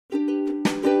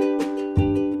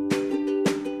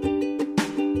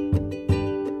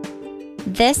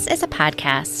This is a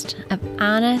podcast of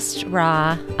honest,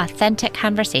 raw, authentic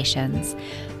conversations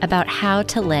about how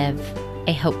to live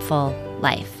a hopeful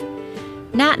life.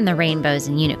 Not in the rainbows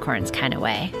and unicorns kind of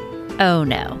way. Oh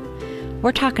no.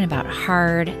 We're talking about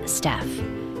hard stuff.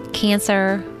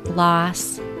 Cancer,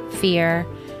 loss, fear,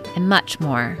 and much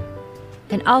more.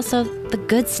 And also the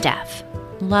good stuff.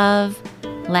 Love,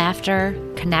 laughter,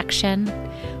 connection.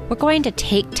 We're going to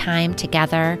take time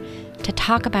together to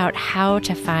talk about how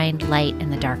to find light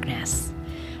in the darkness.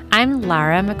 I'm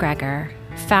Lara McGregor,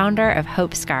 founder of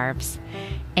Hope Scarves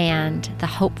and the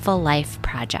Hopeful Life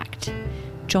Project.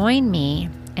 Join me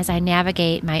as I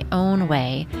navigate my own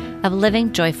way of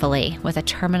living joyfully with a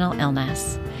terminal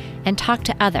illness and talk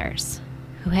to others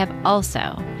who have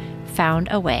also found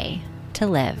a way to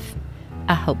live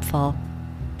a hopeful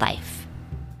life.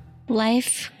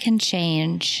 Life can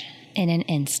change in an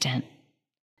instant.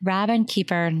 Robin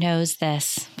Keiper knows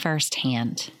this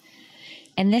firsthand.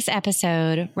 In this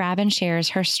episode, Robin shares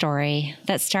her story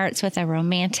that starts with a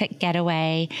romantic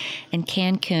getaway in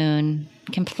Cancun,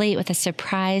 complete with a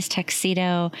surprise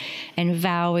tuxedo and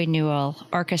vow renewal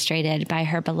orchestrated by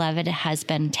her beloved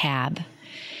husband, Tab,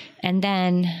 and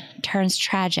then turns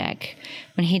tragic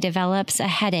when he develops a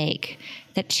headache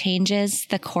that changes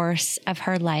the course of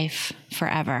her life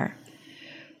forever.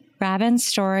 Robin's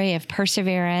story of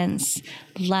perseverance,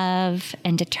 love,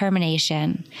 and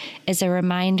determination is a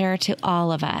reminder to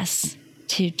all of us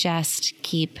to just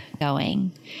keep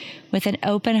going. With an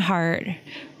open heart,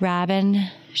 Robin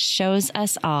shows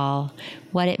us all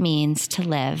what it means to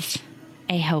live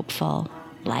a hopeful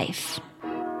life.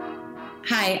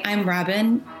 Hi, I'm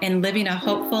Robin, and living a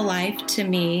hopeful life to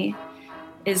me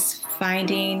is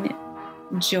finding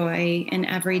joy in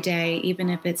every day,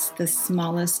 even if it's the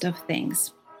smallest of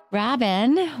things.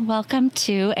 Robin, welcome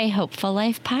to a Hopeful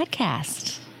Life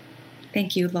podcast.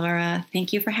 Thank you, Laura.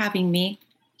 Thank you for having me.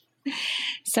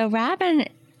 So Robin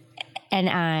and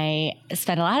I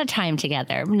spend a lot of time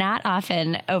together, not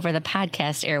often over the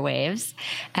podcast airwaves,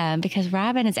 because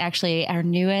Robin is actually our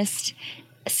newest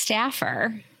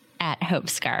staffer at Hope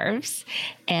Scarves.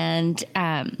 And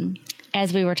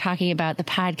as we were talking about the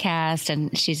podcast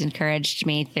and she's encouraged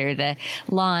me through the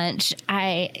launch,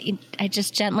 I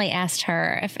just gently asked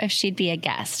her if she'd be a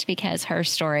guest, because her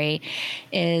story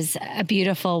is a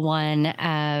beautiful one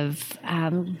of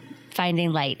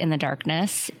finding light in the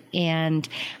darkness. And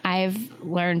I've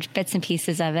learned bits and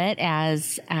pieces of it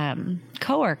as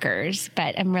coworkers,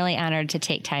 but I'm really honored to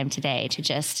take time today to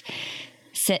just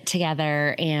sit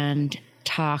together and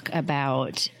talk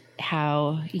about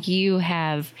how you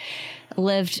have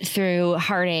lived through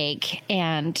heartache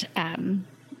and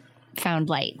found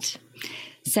light.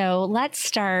 So let's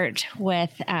start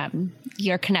with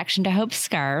your connection to Hope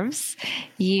Scarves.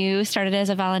 You started as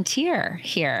a volunteer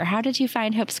here. How did you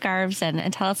find Hope Scarves?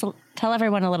 And tell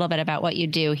everyone a little bit about what you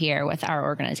do here with our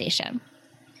organization.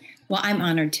 Well, I'm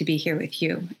honored to be here with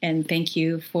you, and thank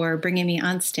you for bringing me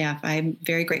on staff. I'm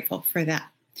very grateful for that.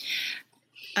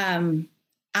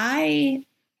 I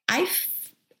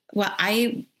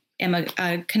am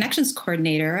a connections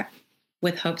coordinator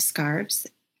with Hope Scarves,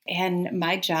 and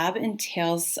my job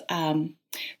entails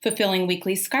fulfilling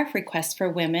weekly scarf requests for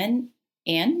women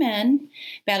and men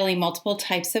battling multiple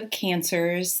types of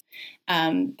cancers.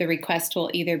 The request will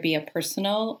either be a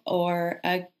personal or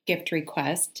a gift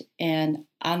request, and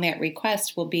on that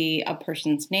request will be a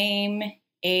person's name,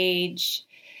 age,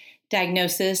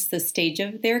 diagnosis, the stage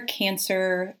of their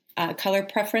cancer, color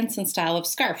preference, and style of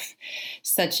scarf,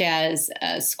 such as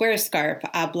a square scarf,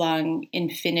 oblong,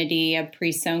 infinity, a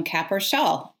pre-sewn cap, or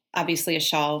shawl. Obviously, a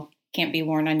shawl can't be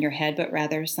worn on your head, but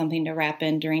rather something to wrap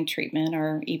in during treatment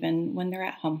or even when they're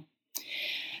at home.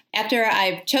 After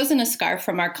I've chosen a scarf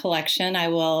from our collection, I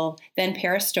will then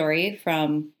pair a story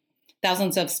from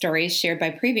thousands of stories shared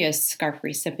by previous scarf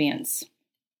recipients.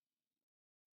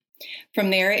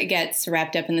 From there, it gets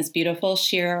wrapped up in this beautiful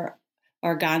sheer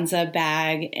organza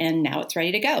bag, and now it's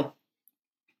ready to go.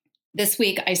 This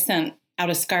week, I sent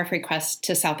out a scarf request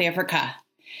to South Africa.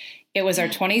 It was our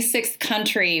 26th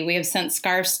country we have sent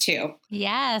scarves to.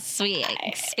 Yes, we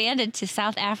expanded to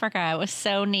South Africa. It was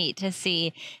so neat to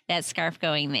see that scarf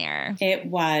going there. It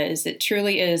was. It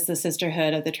truly is the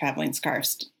sisterhood of the traveling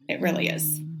scarves. It really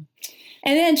is.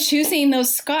 And then choosing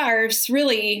those scarves,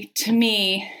 really, to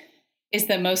me, is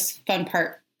the most fun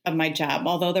part of my job,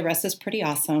 although the rest is pretty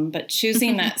awesome. But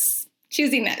choosing that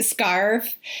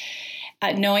scarf,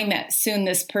 knowing that soon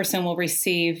this person will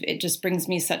receive, it just brings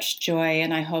me such joy,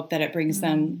 and I hope that it brings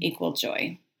them equal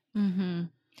joy. Mm-hmm.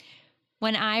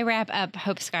 When I wrap up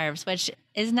Hope scarves, which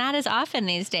is not as often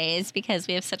these days because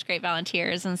we have such great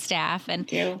volunteers and staff, and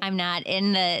I'm not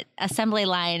in the assembly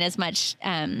line as much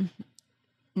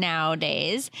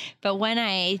nowadays. But when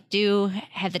I do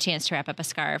have the chance to wrap up a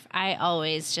scarf, I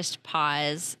always just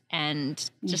pause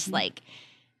and just like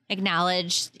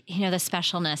acknowledge, the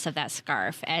specialness of that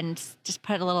scarf and just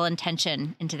put a little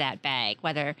intention into that bag,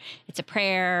 whether it's a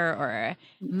prayer or a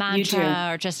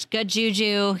mantra or just good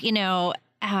juju,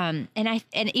 and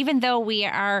even though we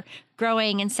are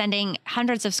growing and sending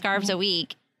hundreds of scarves a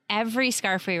week, every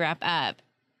scarf we wrap up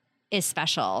is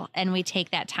special. And we take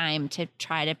that time to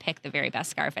try to pick the very best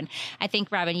scarf. And I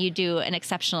think, Robin, you do an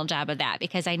exceptional job of that,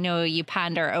 because I know you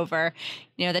ponder over,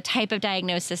 the type of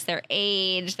diagnosis, their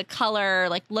age, the color,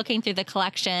 like looking through the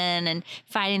collection and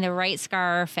finding the right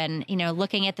scarf and,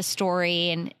 looking at the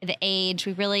story and the age.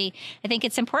 I think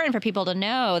it's important for people to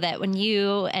know that when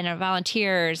you and our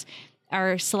volunteers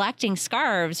are selecting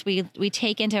scarves, we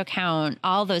take into account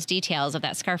all those details of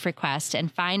that scarf request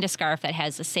and find a scarf that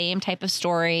has the same type of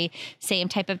story, same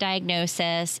type of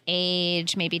diagnosis,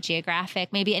 age, maybe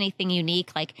geographic, maybe anything unique,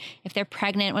 like if they're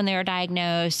pregnant when they were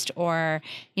diagnosed or,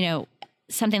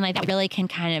 something like that. Really can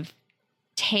kind of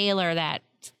tailor that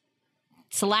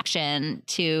selection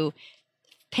to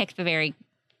pick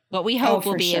what we hope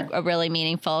will be a really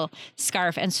meaningful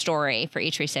scarf and story for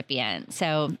each recipient.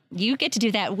 So you get to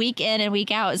do that week in and week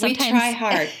out. Sometimes we try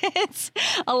hard. It's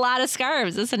a lot of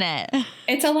scarves, isn't it?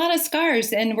 It's a lot of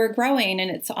scarves, and we're growing, and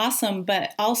it's awesome.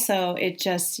 But also, it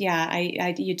just, you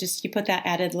put that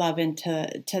added love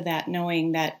into that,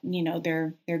 knowing that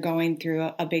they're going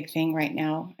through a big thing right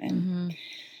now, and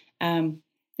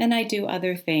and I do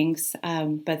other things,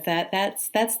 but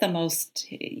that's the most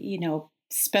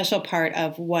special part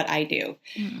of what I do.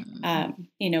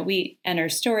 We enter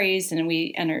stories and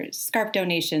we enter scarf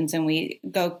donations, and we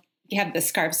go have the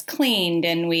scarves cleaned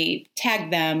and we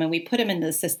tag them and we put them in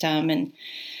the system. And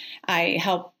I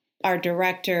help our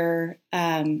director,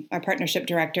 our partnership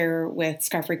director, with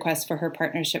scarf requests for her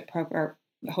partnership program,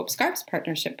 Hope Scarves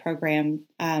partnership program,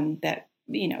 that,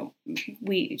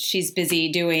 she's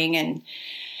busy doing. And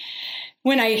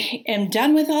when I am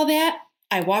done with all that,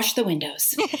 I wash the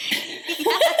windows.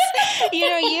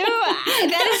 Yes.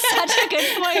 That is such a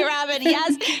good point, Robin.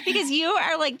 Yes, because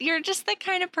you're just the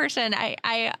kind of person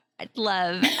I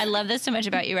love this so much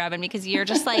about you, Robin, because you're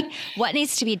just like, what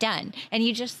needs to be done? And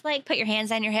you just like put your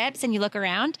hands on your hips and you look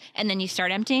around, and then you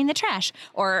start emptying the trash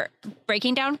or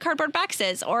breaking down cardboard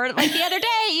boxes. Or like the other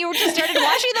day, you just started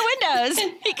washing the windows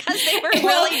because they were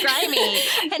really grimy.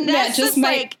 And that's just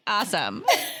like awesome.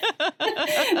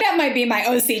 That might be my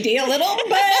OCD a little,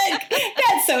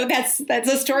 but that's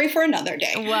a story for another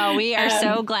day. Well, we are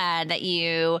so glad that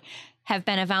you have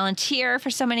been a volunteer for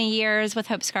so many years with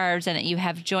Hope Scarves, and that you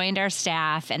have joined our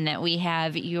staff, and that we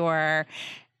have your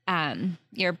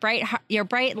bright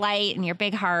light and your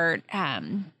big heart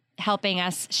helping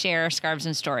us share scarves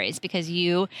and stories, because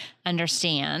you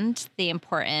understand the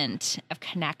importance of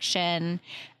connection,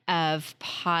 of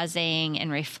pausing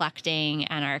and reflecting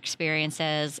on our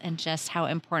experiences, and just how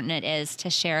important it is to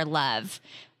share love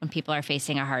when people are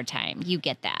facing a hard time. You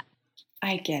get that.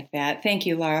 I get that. Thank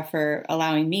you, Laura, for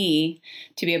allowing me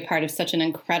to be a part of such an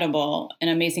incredible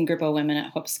and amazing group of women at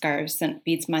Hope Scarves. And it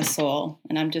feeds my soul.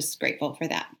 And I'm just grateful for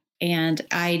that. And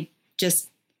I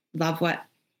just love what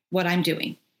I'm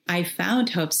doing. I found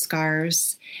Hope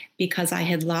Scarves because I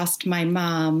had lost my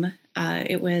mom.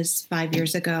 It was 5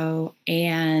 years ago.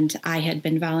 And I had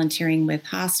been volunteering with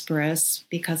hospice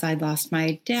because I lost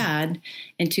my dad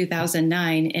in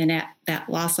 2009. And at that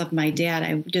loss of my dad,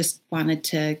 I just wanted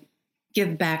to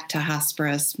give back to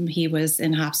hospice. He was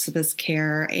in hospice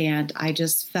care, and I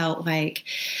just felt like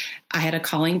I had a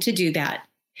calling to do that.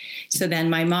 So then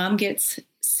my mom gets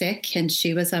sick, and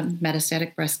she was a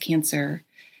metastatic breast cancer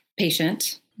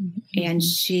patient, and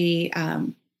she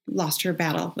lost her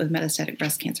battle with metastatic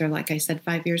breast cancer, like I said,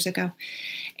 5 years ago.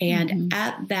 And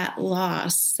at that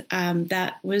loss,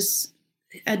 that was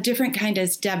a different kind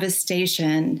of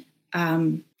devastation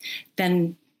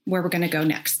than where we're going to go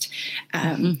next.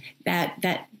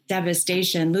 That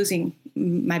devastation, losing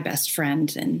my best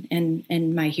friend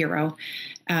and my hero.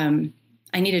 I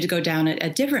needed to go down a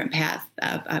different path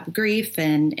of grief.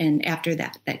 And after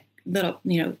that little,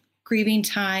 grieving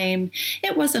time,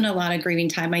 it wasn't a lot of grieving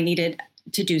time. I needed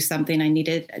to do something. I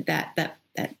needed that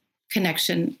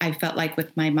connection, I felt like,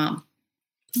 with my mom.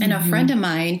 And a friend of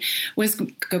mine was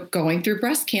going through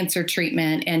breast cancer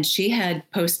treatment, and she had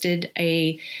posted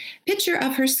a picture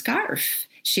of her scarf.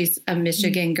 She's a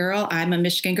Michigan girl. I'm a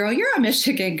Michigan girl. You're a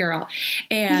Michigan girl.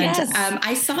 And Yes.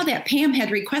 I saw that Pam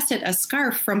had requested a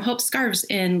scarf from Hope Scarves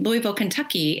in Louisville,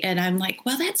 Kentucky. And I'm like,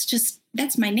 well,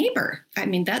 that's my neighbor. I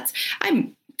mean,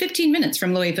 I'm 15 minutes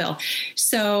from Louisville.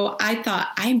 So I thought,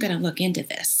 I'm going to look into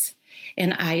this.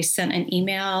 And I sent an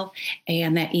email,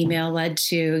 and that email led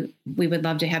to, we would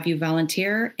love to have you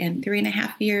volunteer. And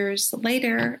 3.5 years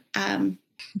later,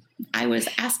 I was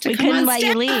asked to come on let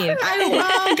staff. you leave.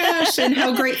 Oh gosh, and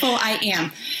how grateful I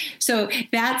am. So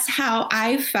that's how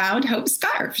I found Hope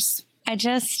Scarves.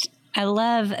 I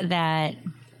love that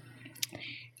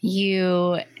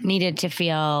you needed to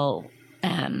feel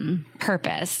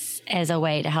purpose as a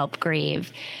way to help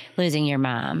grieve losing your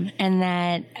mom, and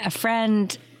that a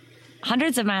friend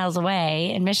hundreds of miles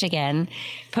away in Michigan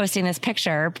posting this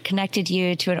picture connected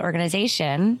you to an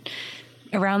organization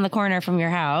around the corner from your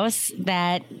house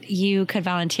that you could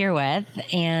volunteer with.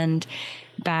 And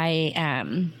by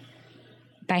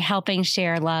helping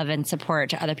share love and support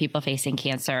to other people facing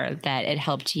cancer, that it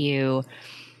helped you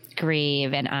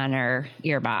grieve and honor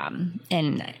your mom.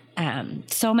 And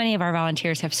so many of our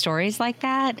volunteers have stories like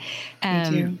that.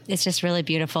 It's just really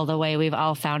beautiful the way we've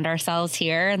all found ourselves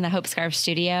here in the Hope Scarf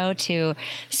studio to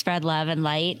spread love and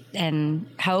light and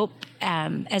hope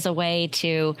as a way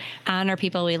to honor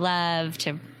people we love,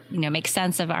 to make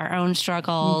sense of our own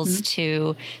struggles,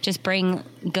 to just bring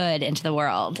good into the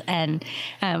world. And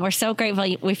we're so grateful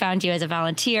we found you as a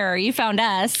volunteer. You found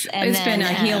us. And it's been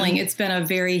a healing. It's been a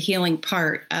very healing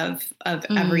part of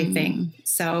everything.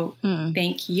 So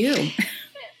thank you.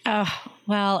 Oh,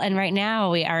 well, and right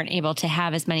now we aren't able to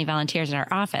have as many volunteers in our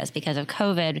office because of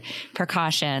COVID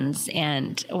precautions.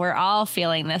 And we're all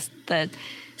feeling the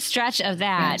stretch of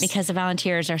that, because the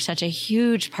volunteers are such a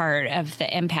huge part of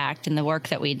the impact and the work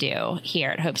that we do here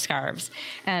at Hope Scarves.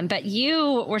 But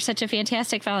you were such a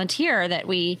fantastic volunteer that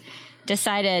we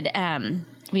decided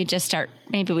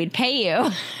maybe we'd pay you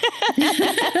to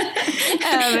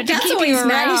That's keep always you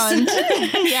around.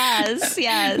 Nice.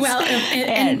 Yes. Well,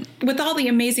 and with all the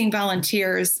amazing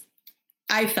volunteers,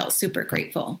 I felt super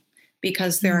grateful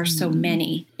because there are so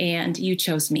many, and you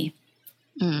chose me.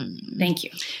 Thank you.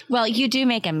 Well, you do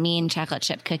make a mean chocolate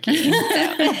chip cookie.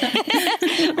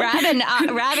 So. Robin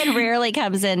rarely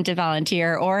comes in to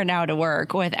volunteer or now to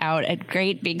work without a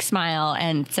great big smile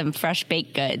and some fresh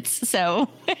baked goods. So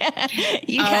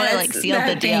you kind of sealed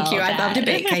the deal. Thank you. I love to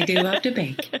bake. I do love to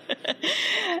bake.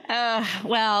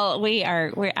 Well,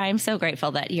 I'm so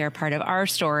grateful that you're part of our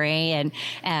story. And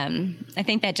I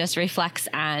think that just reflects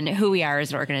on who we are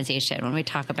as an organization when we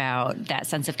talk about that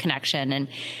sense of connection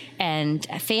and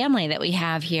a family that we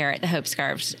have here at the Hope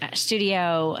Scarves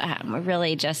studio. We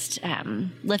really just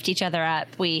lift each other up.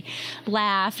 We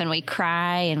laugh and we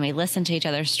cry and we listen to each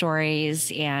other's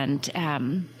stories.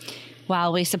 And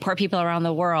while we support people around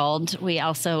the world, we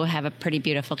also have a pretty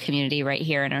beautiful community right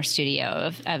here in our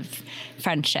studio of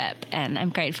friendship. And I'm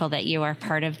grateful that you are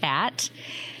part of that.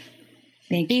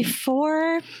 Thank you.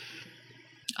 Before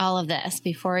all of this,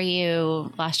 before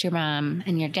you lost your mom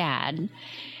and your dad,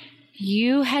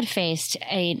 you had faced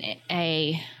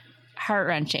a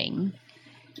heart-wrenching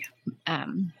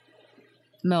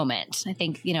moment. I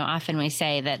think, often we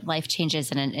say that life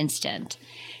changes in an instant.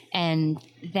 And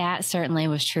that certainly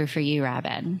was true for you,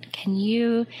 Robin. Can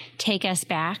you take us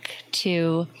back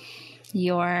to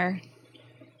your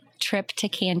trip to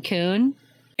Cancun?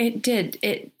 It did.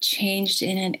 It changed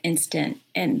in an instant.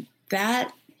 And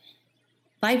that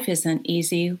life isn't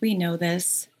easy. We know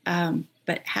this.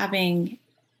 But having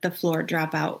the floor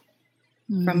drop out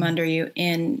from under you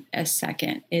in a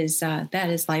second that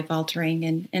is life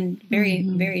altering and very,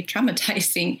 very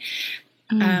traumatizing.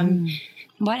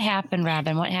 What happened,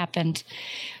 Robin? What happened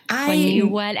when you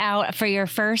went out for your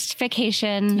first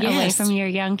vacation away from your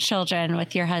young children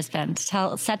with your husband?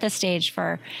 Set the stage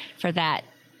for that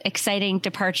exciting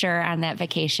departure on that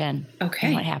vacation. Okay.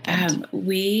 And what happened?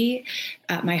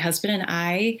 My husband and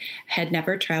I had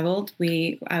never traveled.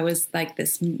 I was like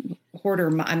this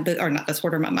hoarder mom, or not this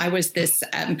hoarder mom. I was this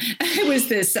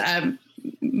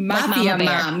mafia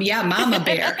mom. Yeah. Mama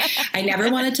bear. I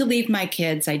never wanted to leave my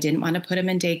kids. I didn't want to put them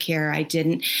in daycare. I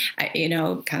didn't,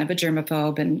 kind of a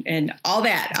germaphobe and all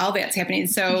that's happening.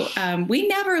 So, we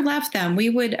never left them. We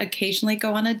would occasionally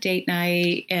go on a date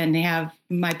night and have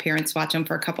my parents watch them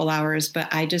for a couple hours,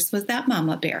 but I just was that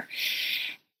mama bear.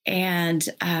 And,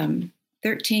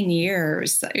 13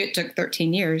 years, it took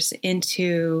 13 years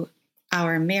into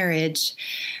our marriage.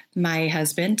 My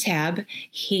husband, Tab,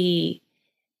 he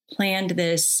planned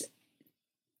this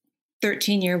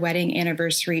 13-year wedding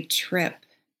anniversary trip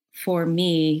for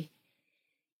me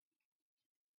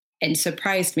and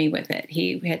surprised me with it.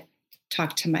 He had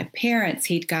talked to my parents.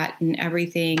 He'd gotten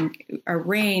everything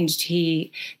arranged.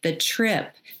 The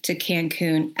trip to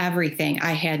Cancun, everything.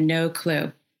 I had no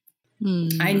clue.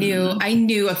 I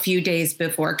knew a few days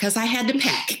before because I had to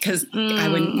pack because I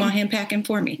wouldn't want him packing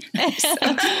for me. So.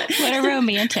 What a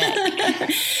romantic.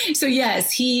 So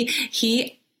yes, he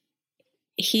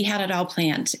had it all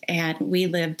planned, and we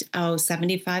lived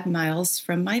 75 miles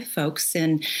from my folks,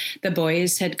 and the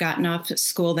boys had gotten off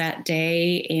school that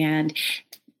day, and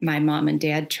my mom and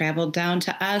dad traveled down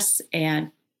to us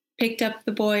and picked up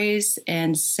the boys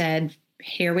and said,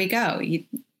 here we go.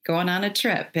 Going on a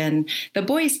trip. And the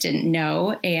boys didn't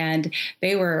know. And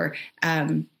they were,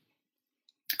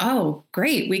 oh,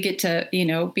 great. We get to,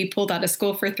 be pulled out of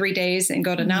school for 3 days and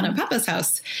go to Nana and Papa's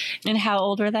house. And how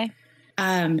old were they?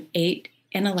 8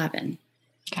 and 11.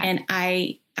 Okay. And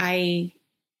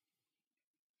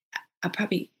I'll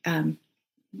probably,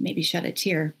 maybe shed a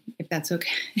tear if that's okay.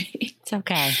 It's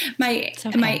okay. My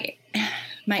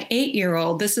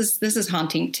 8-year-old, this is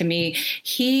haunting to me.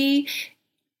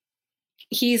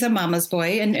 He's a mama's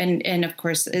boy. And of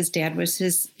course, his dad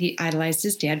he idolized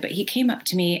his dad, but he came up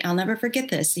to me. I'll never forget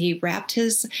this. He wrapped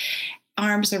his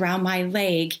arms around my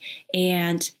leg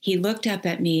and he looked up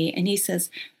at me and he says,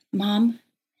 Mom,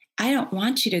 I don't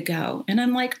want you to go. And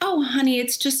I'm like, oh, honey,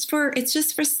 it's just for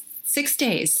 6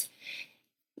 days.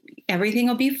 Everything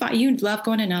will be fine. You love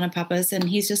going to Nana and Papa's. And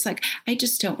he's just like, I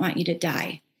just don't want you to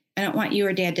die. I don't want you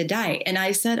or Dad to die. And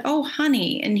I said, oh,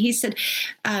 honey. And he said,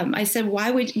 I said, why?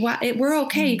 We're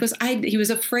okay. He goes, he was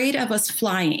afraid of us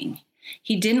flying.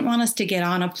 He didn't want us to get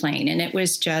on a plane. And it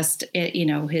was just,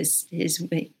 his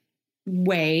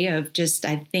way of just,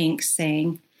 I think,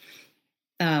 saying,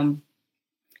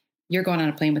 you're going on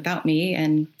a plane without me.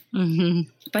 And,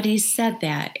 but he said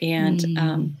that.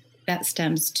 And that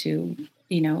stems to,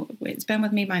 it's been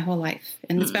with me my whole life,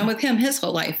 and it's been with him his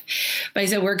whole life. But he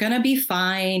said, we're going to be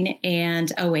fine.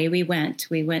 And away we went.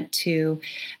 We went to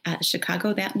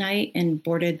Chicago that night and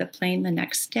boarded the plane the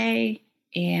next day.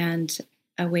 And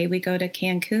away we go to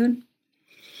Cancun.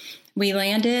 We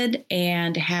landed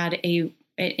and and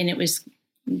it was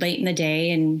late in the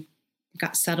day and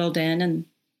got settled in. And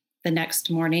the next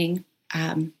morning,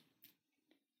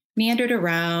 meandered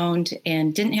around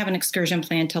and didn't have an excursion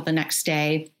plan till the next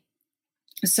day.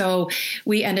 So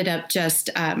we ended up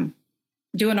just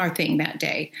doing our thing that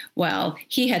day. Well,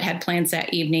 he had plans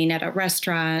that evening at a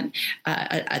restaurant,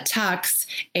 a tux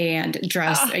and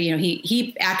dress.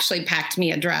 He actually packed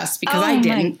me a dress because I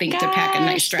didn't think to pack a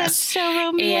nice dress. That's so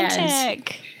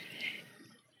romantic. And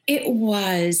it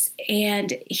was.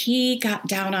 And he got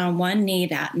down on one knee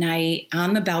that night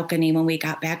on the balcony when we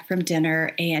got back from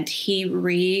dinner, and he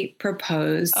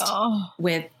re-proposed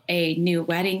with a new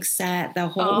wedding set.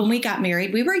 When we got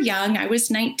married, we were young. I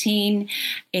was 19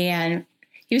 and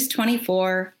he was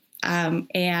 24.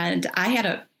 And I had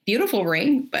a beautiful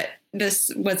ring, but this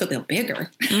was a little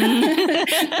bigger.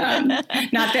 Not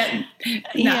the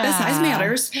size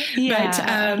matters, but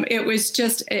it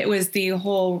was the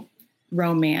whole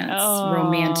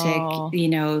romantic,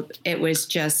 it was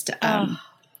just,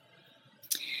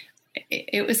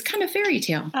 it was kind of fairy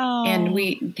tale. And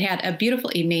we had a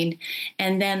beautiful evening.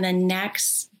 And then the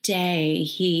next day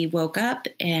he woke up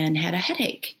and had a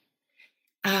headache.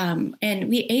 And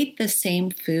we ate the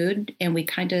same food, and we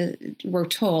kind of were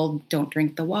told, don't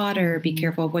drink the water, be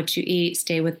careful of what you eat,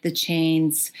 stay with the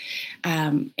chains.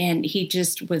 And he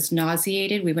just was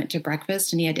nauseated. We went to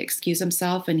breakfast and he had to excuse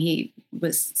himself, and he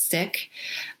was sick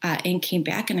and came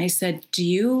back. And I said, do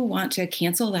you want to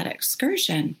cancel that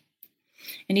excursion?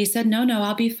 And he said, no,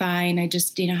 I'll be fine. I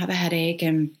just, have a headache.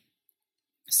 And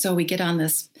so we get on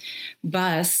this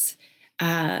bus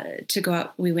to go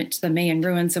up. We went to the Mayan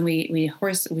ruins, and we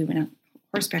went on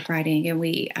horseback riding, and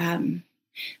we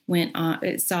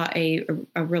saw a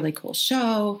really cool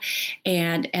show.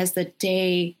 And as the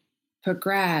day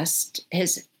progressed,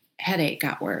 his headache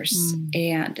got worse.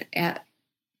 And at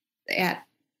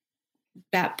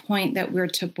that point that we're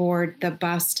to board the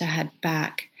bus to head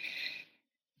back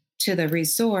to the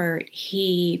resort,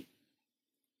 he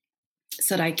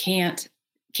said, I can't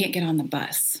get on the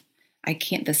bus. I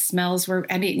can't, the smells were,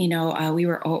 we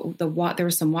were, there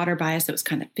was some water by us. It was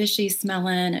kind of fishy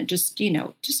smelling and just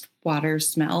water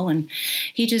smell. And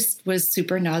he just was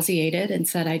super nauseated and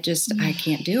said, I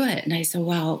can't do it. And I said,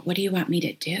 well, what do you want me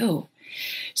to do?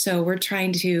 So we're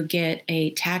trying to get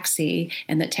a taxi,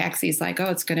 and the taxi's like,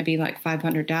 it's going to be like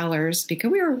 $500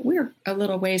 because we were a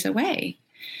little ways away.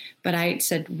 But I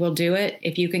said, we'll do it.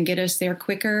 If you can get us there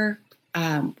quicker,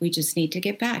 we just need to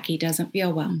get back. He doesn't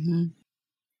feel well.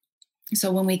 So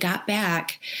when we got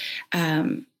back,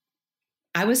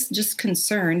 I was just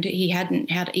concerned. He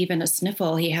hadn't had even a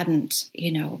sniffle. He hadn't,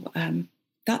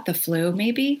 thought the flu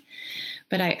maybe,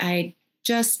 but I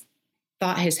just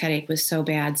thought his headache was so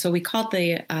bad. So we called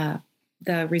the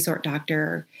resort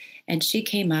doctor, and she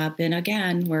came up. And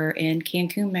again, we're in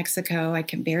Cancun, Mexico. I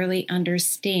can barely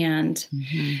understand.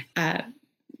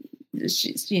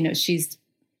 She's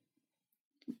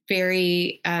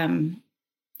very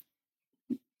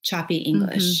choppy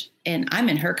English, and I'm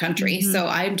in her country. So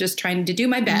I'm just trying to do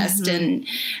my best and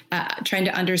trying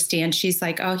to understand. She's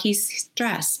like, oh, he's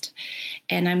stressed.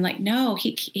 And I'm like, no,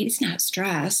 he's not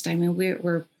stressed. I mean,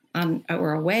 we're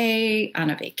away on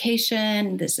a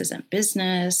vacation. This isn't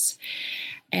business.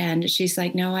 And she's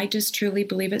like, no, I just truly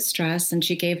believe it's stress. And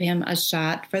she gave him a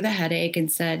shot for the headache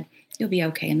and said, you'll be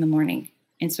okay in the morning.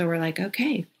 And so we're like,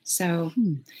 okay. So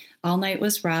all night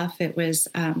was rough. It was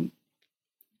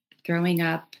throwing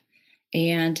up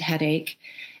and headache.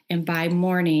 And by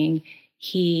morning,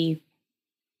 he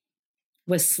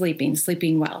was sleeping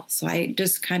well. So I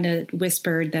just kind of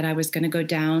whispered that I was going to go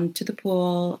down to the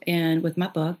pool and with my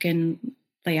book and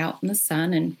lay out in the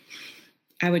sun, and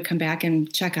I would come back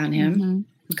and check on him in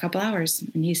a couple hours.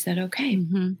 And he said, okay.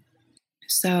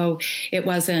 So it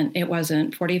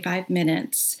wasn't 45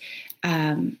 minutes.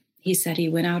 He said he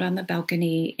went out on the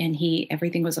balcony and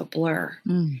everything was a blur.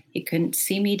 He couldn't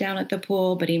see me down at the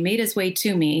pool, but he made his way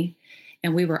to me,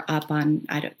 and we were up on,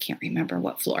 can't remember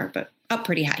what floor, but up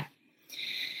pretty high.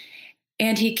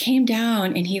 And he came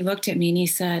down and he looked at me and he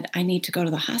said, I need to go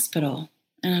to the hospital.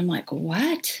 And I'm like,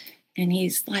 what? And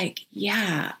he's like,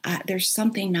 yeah, there's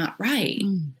something not right.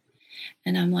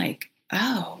 And I'm like,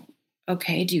 oh,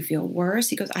 okay. Do you feel worse?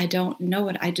 He goes, I don't know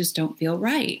it. I just don't feel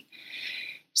right.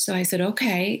 So I said,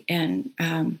 okay. And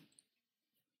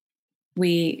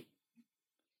we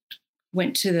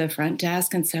went to the front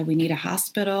desk and said, we need a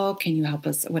hospital. Can you help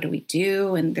us? What do we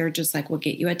do? And they're just like, we'll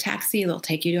get you a taxi. They'll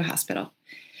take you to a hospital.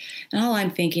 And all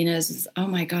I'm thinking is, oh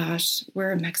my gosh,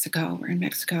 we're in Mexico.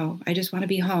 I just want to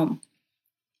be home.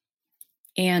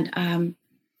 And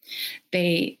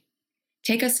they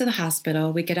take us to the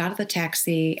hospital. We get out of the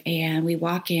taxi and we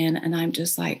walk in, and I'm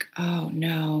just like, oh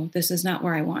no, this is not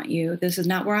where I want you. This is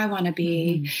not where I want to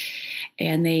be.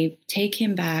 And they take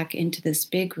him back into this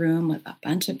big room with a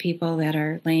bunch of people that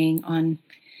are laying on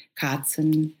cots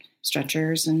and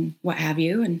stretchers and what have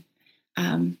you.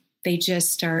 And they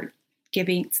just start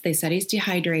they said he's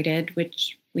dehydrated,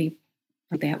 which we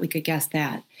could guess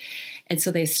that. And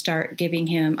so they start giving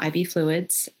him IV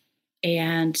fluids,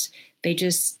 and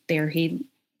there he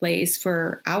lays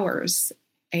for hours.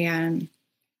 And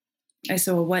I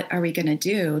said, well, what are we going to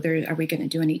do? Are we going to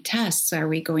do any tests? Are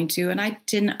we going to? And I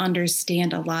didn't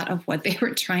understand a lot of what they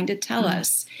were trying to tell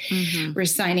us. We're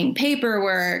signing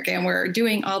paperwork and we're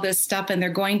doing all this stuff, and they're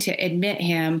going to admit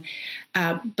him.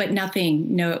 But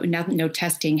no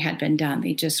testing had been done.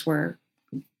 They just were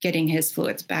getting his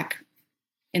fluids back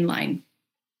in line.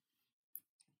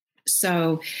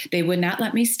 So they would not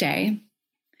let me stay.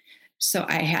 So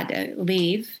I had to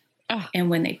leave. Oh. And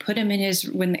when they put him in his,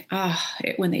 you had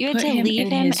to leave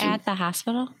him at the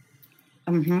hospital?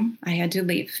 I had to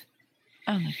leave.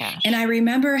 Oh my gosh. And I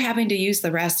remember having to use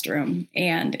the restroom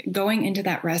and going into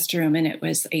that restroom, and it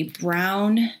was a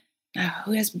brown,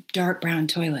 who has dark brown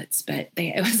toilets, but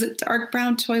it was a dark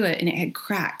brown toilet, and it had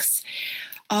cracks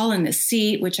all in the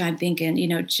seat, which I'm thinking,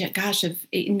 gosh, if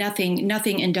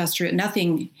nothing industrial,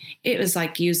 nothing, it was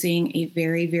like using a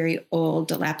very, very old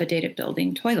dilapidated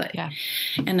building toilet. Yeah.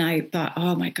 And I thought,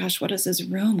 oh my gosh, what is this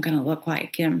room going to look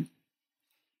like? And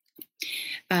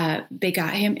they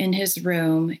got him in his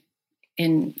room,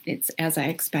 and it's as I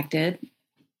expected.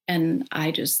 And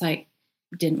I just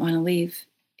didn't want to leave.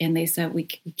 And they said, we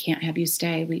can't have you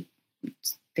stay.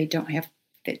 They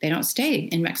don't stay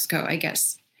in Mexico, I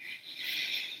guess.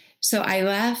 So I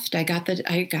left. I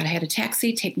had a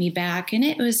taxi take me back, and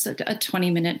it was a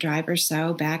 20-minute drive or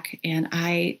so back. And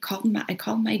I called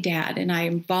my dad, and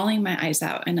I'm bawling my eyes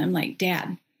out. And I'm like,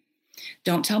 Dad,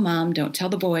 don't tell Mom, don't tell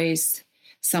the boys.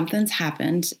 Something's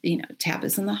happened. Tab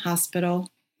is in the hospital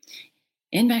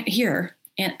back here,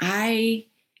 and I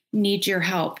need your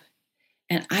help.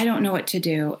 And I don't know what to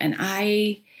do. And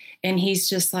he's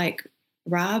just like,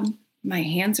 Rob, my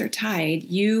hands are tied.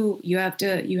 You have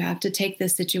to take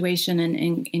this situation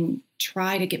and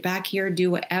try to get back here,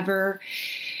 do whatever.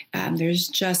 There's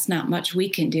just not much we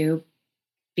can do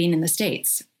being in the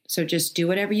States. So just do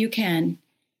whatever you can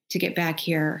to get back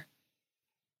here.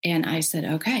 And I said,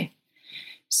 okay.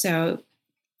 So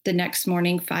the next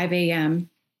morning, 5 a.m.,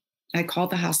 I called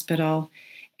the hospital,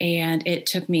 and it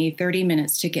took me 30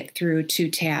 minutes to get through to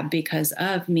Tab because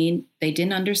of me. They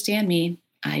didn't understand me.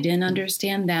 I didn't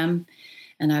understand them.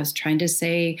 And I was trying to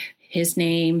say his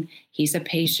name. He's a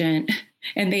patient.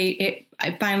 And they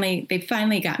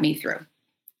finally got me through.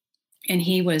 And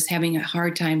he was having a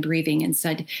hard time breathing and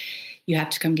said, "You have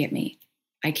to come get me.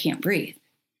 I can't breathe."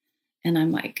 And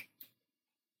I'm like,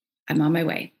 "I'm on my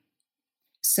way."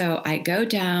 So I go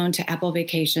down to Apple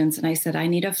Vacations and I said, "I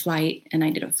need a flight." And I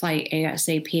did a flight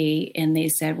ASAP. And they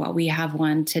said, "Well, we have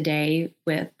one today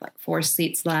with like 4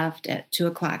 seats left at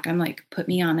 2:00. I'm like, "Put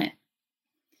me on it."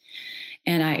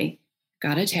 And I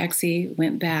got a taxi,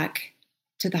 went back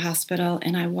to the hospital,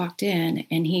 and I walked in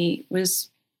and he was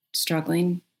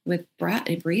struggling with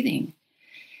breathing.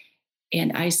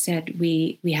 And I said,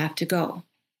 we have to go.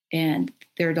 And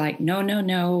they're like,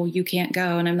 no, you can't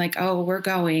go. And I'm like, "Oh, we're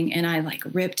going." And I like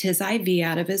ripped his IV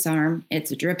out of his arm.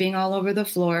 It's dripping all over the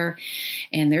floor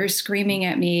and they're screaming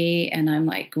at me. And I'm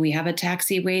like, "We have a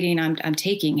taxi waiting. I'm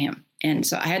taking him." And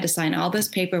so I had to sign all this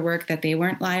paperwork that they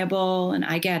weren't liable. And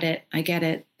I get it. I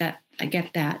get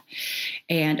that.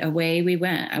 And away we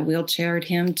went. I wheelchaired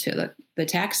him to the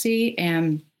taxi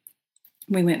and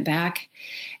we went back.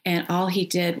 And all he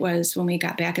did was, when we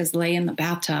got back, is lay in the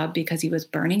bathtub because he was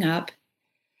burning up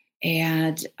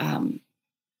and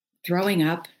throwing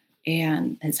up,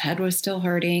 and his head was still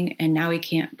hurting, and now he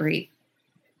can't breathe.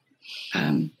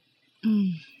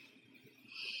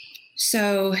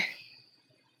 So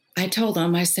I told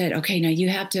him, I said, "Okay, now you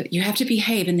have to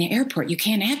behave in the airport. You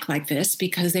can't act like this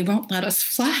because they won't let us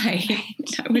fly."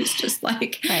 Right. I was just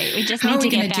like, right. We just need to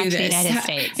get back to the United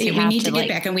States. We need to get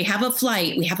back, and we have a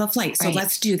flight. So right.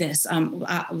 let's do this.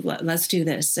 Let's do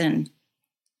this. And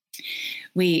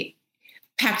we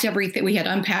packed everything. We had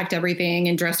unpacked everything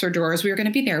in dresser drawers. We were going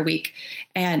to be there a week.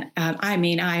 And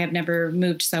I have never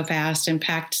moved so fast and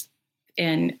packed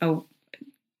and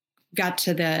got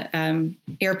to the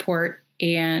airport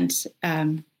and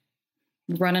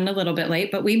running a little bit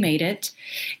late, but we made it.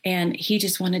 And he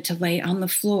just wanted to lay on the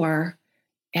floor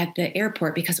at the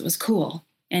airport because it was cool.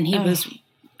 And he was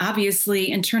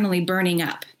obviously internally burning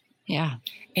up. Yeah.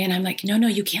 And I'm like, no,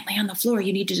 you can't lay on the floor.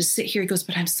 You need to just sit here. He goes,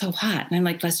 "But I'm so hot." And I'm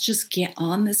like, "Let's just get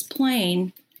on this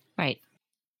plane. Right.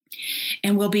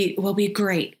 And we'll be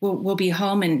great. We'll be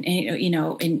home. And,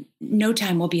 in no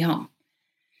time we'll be home."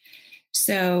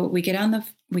 So we get on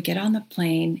the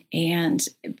plane, and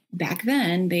back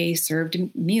then they served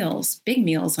big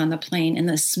meals on the plane, and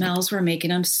the smells were making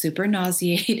them super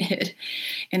nauseated.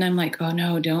 And I'm like, "Oh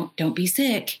no, don't be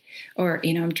sick." Or,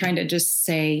 I'm trying to just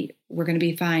say, "We're going to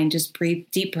be fine. Just breathe,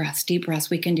 deep breaths.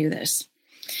 We can do this."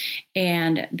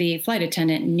 And the flight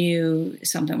attendant knew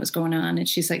something was going on. And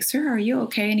she's like, "Sir, are you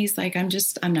okay?" And he's like, I'm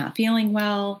not feeling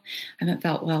well. I haven't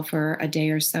felt well for a day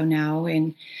or so now.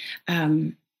 And,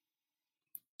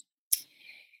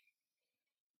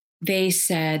 they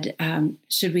said,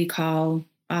 "Should we call,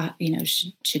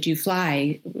 should you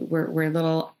fly? We're a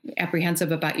little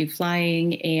apprehensive about you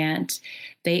flying." And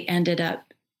they ended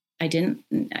up, I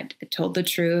told the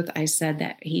truth. I said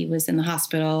that he was in the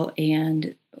hospital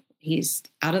and he's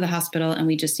out of the hospital and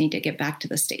we just need to get back to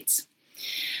the States.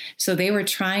 So they were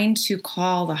trying to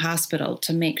call the hospital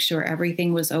to make sure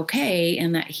everything was okay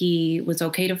and that he was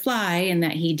okay to fly and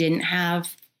that he didn't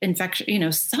have infection,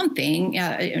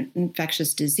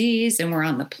 infectious disease, and we're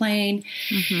on the plane.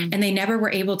 Mm-hmm. And they never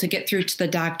were able to get through to the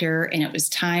doctor, and it was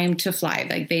time to fly.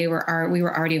 Like we were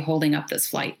already holding up this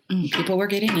flight. Mm-hmm. People were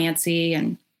getting antsy,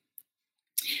 and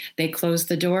they closed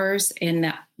the doors. And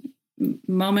that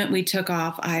moment we took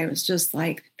off, I was just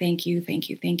like, "Thank you, thank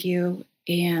you, thank you."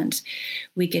 And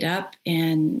we get up,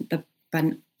 and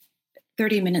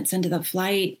 30 minutes into the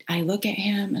flight, I look at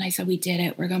him and I said, "We did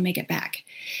it. We're going to make it back."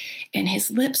 And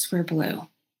his lips were blue.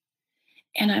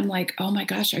 And I'm like, "Oh my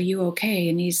gosh, are you okay?"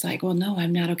 And he's like, "Well, no,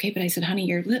 I'm not okay." But I said, "Honey,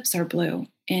 your lips are blue."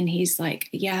 And he's like,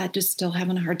 "Yeah, just still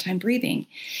having a hard time breathing."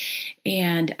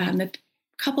 And the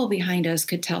couple behind us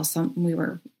could tell we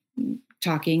were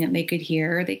talking, and they could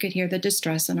hear the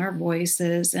distress in our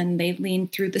voices. And they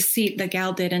leaned through the seat, the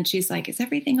gal did, and she's like, "Is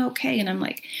everything okay?" And I'm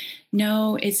like,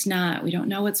 "No, it's not. We don't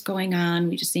know what's going on.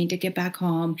 We just need to get back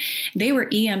home." They were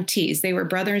EMTs. They were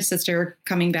brother and sister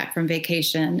coming back from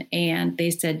vacation. And they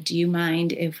said, "Do you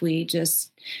mind if we just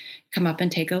come up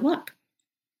and take a look?"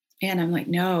 And I'm like,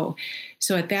 "No."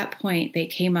 So at that point, they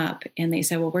came up and they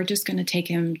said, "Well, we're just going to take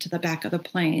him to the back of the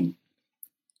plane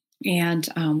and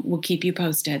we'll keep you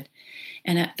posted."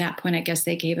 And at that point, I guess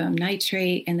they gave him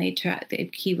nitrate, and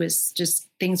he was just,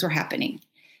 things were happening.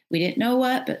 We didn't know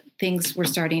what, but things were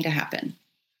starting to happen.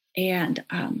 And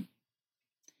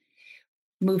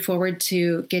moved forward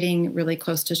to getting really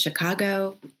close to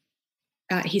Chicago.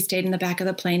 He stayed in the back of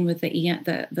the plane with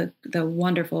the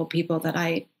wonderful people that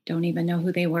I don't even know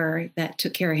who they were that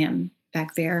took care of him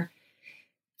back there.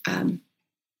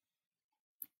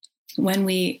 when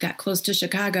we got close to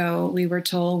Chicago, we were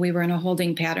told we were in a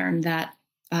holding pattern, that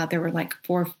there were like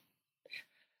 4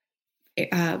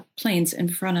 planes in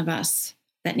front of us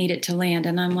that needed to land.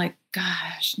 And I'm like,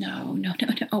 gosh, no.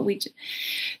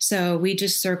 So we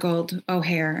just circled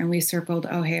O'Hare, and we circled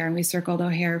O'Hare, and we circled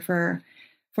O'Hare for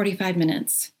 45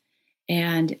 minutes.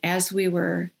 And as we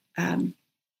were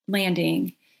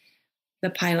landing, the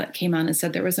pilot came on and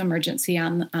said there was emergency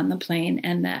on the plane,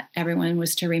 and that everyone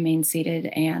was to remain seated,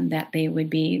 and that they would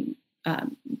be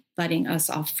letting us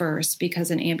off first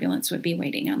because an ambulance would be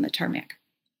waiting on the tarmac.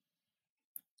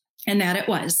 And that it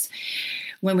was.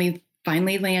 When we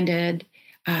finally landed,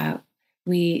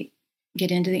 we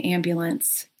get into the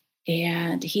ambulance,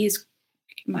 and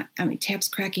Tap's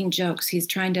cracking jokes. He's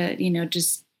trying to,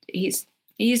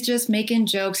 he's just making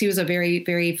jokes. He was a very,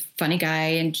 very funny guy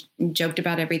and joked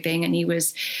about everything. And he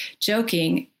was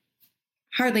joking,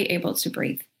 hardly able to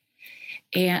breathe.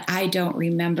 And I don't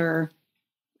remember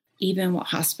even what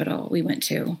hospital we went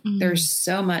to. Mm-hmm. There's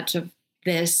so much of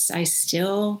this I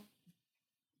still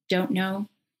don't know,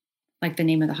 like the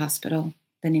name of the hospital,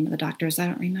 the name of the doctors. I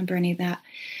don't remember any of that.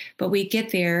 But we get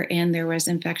there, and there was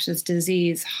infectious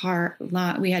disease,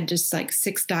 we had just like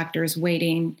 6 doctors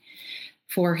waiting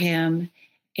for him.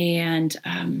 And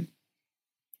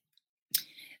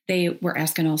they were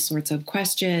asking all sorts of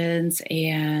questions,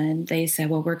 and they said,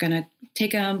 well, we're going to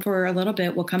take him for a little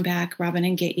bit. We'll come back, Robin,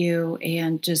 and get you,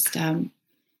 and just hang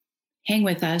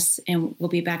with us, and we'll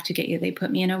be back to get you. They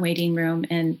put me in a waiting room,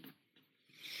 and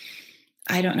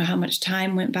I don't know how much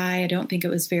time went by. I don't think it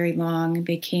was very long.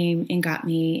 They came and got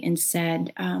me and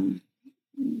said,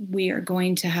 we are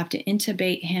going to have to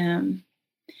intubate him.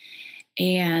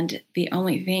 And the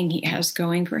only thing he has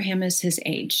going for him is his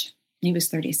age. He was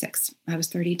 36. I was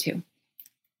 32.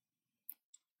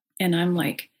 And I'm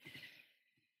like,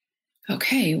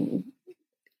 okay.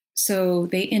 So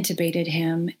they intubated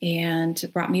him and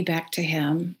brought me back to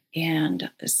him and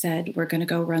said, we're going to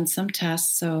go run some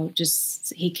tests. So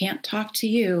just, he can't talk to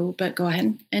you, but go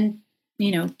ahead and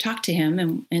talk to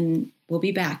him, and we'll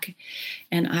be back.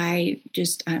 And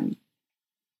I'm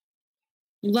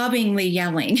lovingly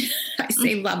yelling. I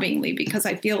say lovingly because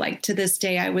I feel like to this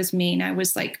day I was mean. I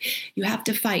was like, you have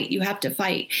to fight. You have to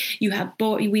fight. You have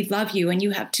we love you, and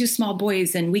you have 2 small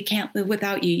boys, and we can't live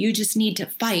without you. You just need to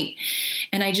fight.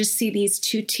 And I just see these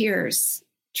 2 tears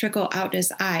trickle out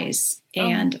his eyes.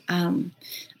 And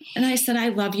I said, I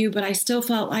love you, but I still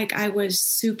felt like I was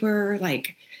super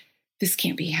like, this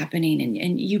can't be happening.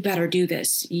 And you better do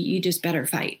this. You just better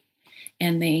fight.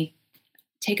 And they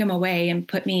take him away and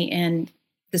put me in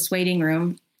this waiting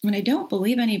room. And I don't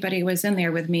believe anybody was in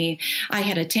there with me. I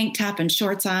had a tank top and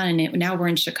shorts on, and now we're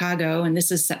in Chicago, and this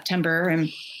is September,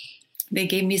 and they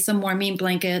gave me some warming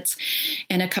blankets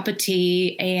and a cup of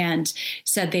tea and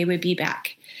said they would be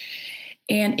back.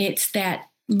 And it's that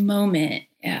moment,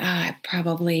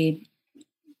 probably,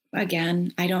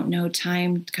 again, I don't know,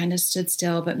 time kind of stood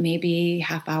still, but maybe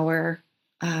half hour.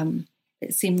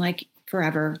 It seemed like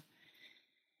forever.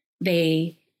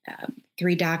 They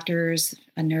 3 doctors,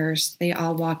 a nurse, they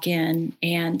all walk in,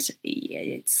 and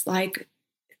it's like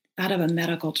out of a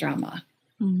medical drama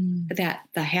that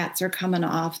the hats are coming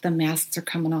off, the masks are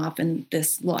coming off, and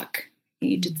this look,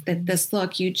 you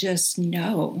just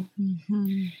know.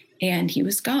 Mm-hmm. And he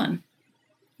was gone.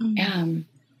 Mm-hmm.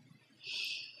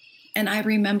 And I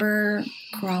remember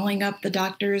crawling up the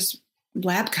doctor's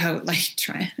lab coat, like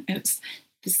trying, it was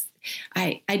this,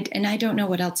 I don't know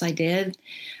what else I did.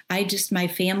 My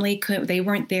family they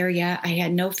weren't there yet. I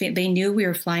had no, they knew we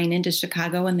were flying into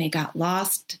Chicago, and they got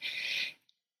lost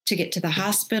to get to the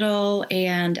hospital.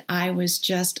 And I was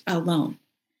just alone.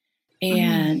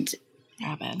 And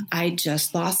Robin, I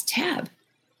just lost Tab.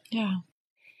 Yeah.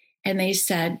 And they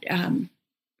said,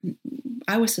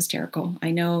 I was hysterical.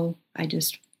 I know I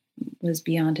just was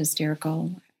beyond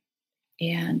hysterical.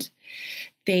 And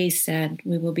they said,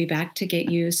 we will be back to get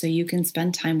you so you can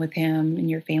spend time with him, and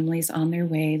your family's on their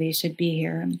way. They should be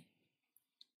here.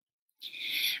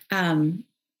 Time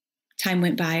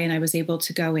went by, and I was able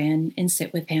to go in and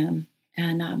sit with him.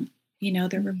 And,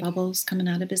 there were bubbles coming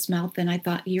out of his mouth. And I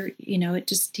thought, you're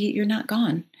not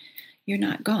gone. You're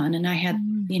not gone. And I had,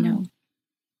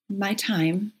 my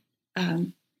time.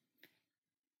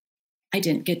 I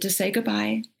didn't get to say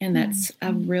goodbye. And that's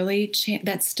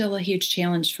that's still a huge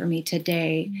challenge for me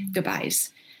today,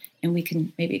 goodbyes. And we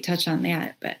can maybe touch on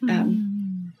that. But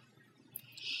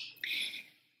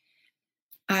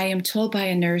I am told by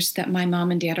a nurse that my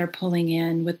mom and dad are pulling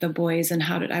in with the boys, and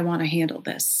how did I want to handle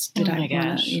this? Did I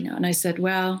want to, and I said,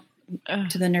 well,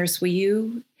 to the nurse, will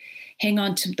you hang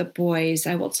on to the boys?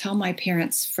 I will tell my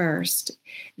parents first.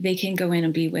 They can go in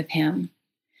and be with him.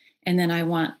 And then I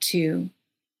want to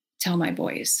tell my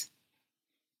boys.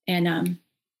 And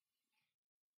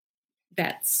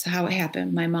that's how it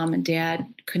happened. My mom and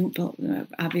dad couldn't,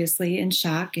 obviously in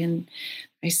shock, and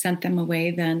I sent them away.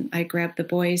 Then I grabbed the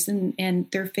boys and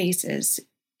their faces.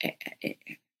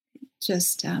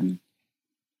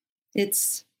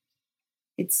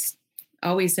 It's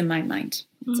always in my mind.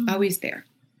 It's always there.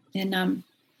 And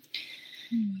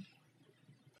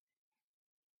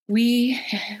we,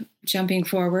 jumping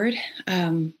forward,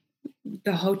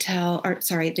 the hospital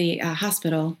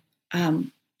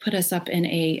put us up in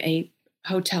a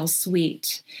hotel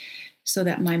suite so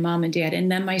that my mom and dad,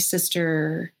 and then my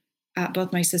sister,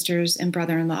 both my sisters and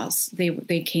brother-in-laws,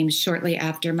 they came shortly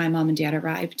after my mom and dad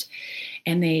arrived,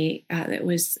 and it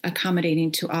was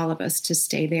accommodating to all of us to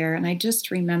stay there. And I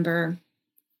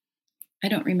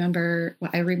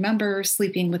remember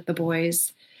sleeping with the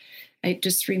boys. I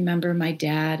just remember my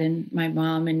dad and my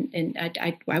mom, and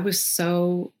I was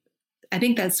so, I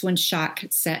think that's when shock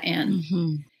set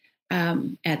in.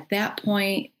 At that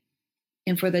point,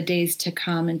 and for the days to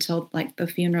come until like the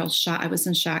funeral, I was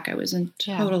in shock. I was in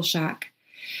total shock.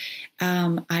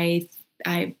 I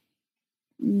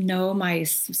know my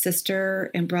sister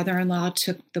and brother-in-law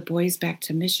took the boys back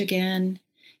to Michigan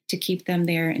to keep them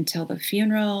there until the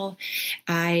funeral.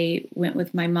 I went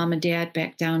with my mom and dad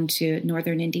back down to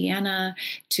northern Indiana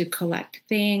to collect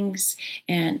things.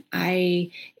 And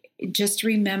I just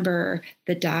remember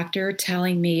the doctor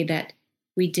telling me that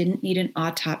we didn't need an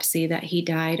autopsy, that he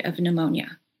died of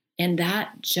pneumonia. And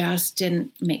that just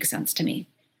didn't make sense to me.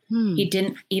 He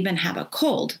didn't even have a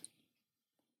cold.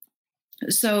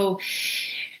 So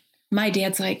my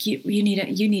dad's like, you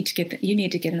need to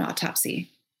get an autopsy.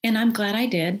 And I'm glad I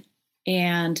did.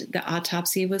 And the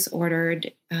autopsy was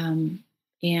ordered.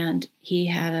 And he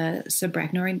had a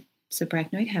subarachnoid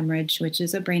hemorrhage, which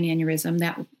is a brain aneurysm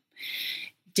that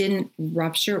didn't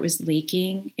rupture. It was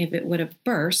leaking. If it would have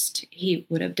burst, he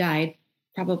would have died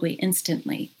probably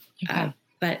instantly. Okay.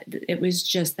 But it was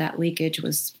just that leakage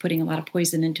was putting a lot of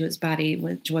poison into his body,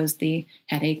 which was the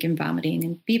headache and vomiting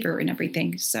and fever and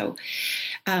everything. So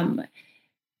I'm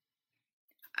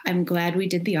glad we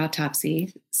did the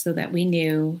autopsy so that we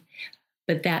knew.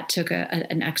 But that took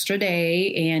an extra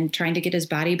day, and trying to get his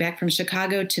body back from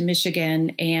Chicago to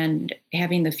Michigan and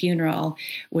having the funeral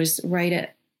was right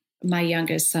at my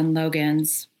youngest son,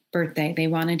 Logan's birthday. They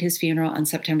wanted his funeral on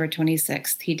September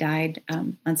 26th. He died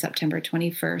on September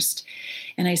 21st.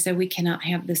 And I said, we cannot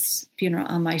have this funeral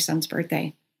on my son's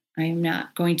birthday. I am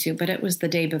not going to. But it was the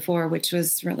day before, which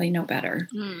was really no better.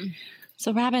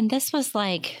 So, Robin, this was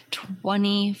like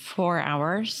 24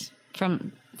 hours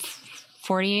from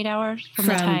 48 hours from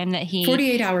the time that he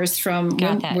 48 hours from got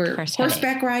when that we're first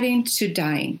horseback headache. riding to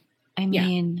dying. I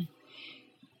mean,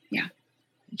 yeah.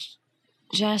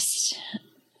 Just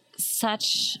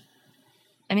such,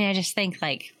 I mean, I just think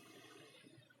like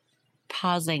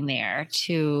pausing there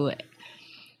to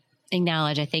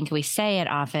acknowledge, I think we say it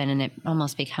often and it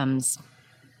almost becomes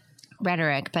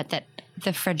rhetoric, but that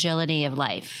the fragility of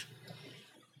life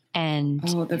and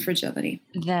the fragility,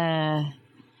 the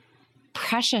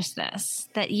preciousness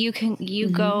that you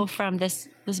go from this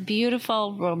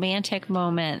beautiful romantic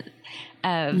moment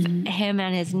of him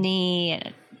on his knee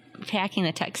packing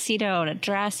a tuxedo and a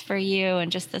dress for you,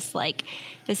 and just this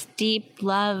deep,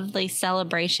 lovely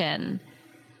celebration.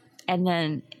 And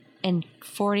then in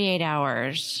 48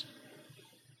 hours,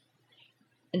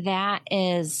 that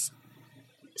is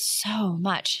so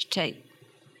much to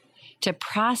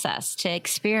process, to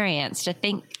experience, to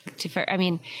think, for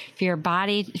your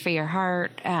body, for your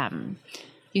heart.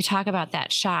 You talk about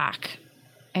that shock.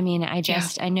 I mean, I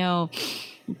know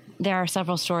there are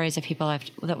several stories of people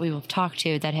that we will talk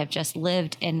to that have just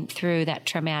lived through that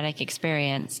traumatic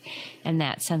experience, and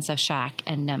that sense of shock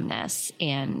and numbness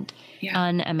and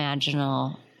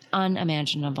unimaginable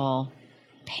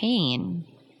pain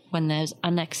when those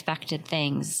unexpected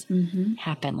things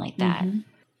happen like that.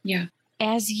 Yeah.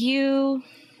 As you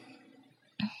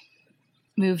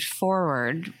moved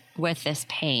forward with this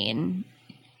pain,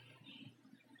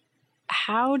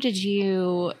 how did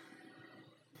you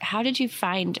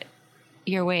find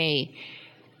your way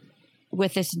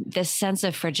with this sense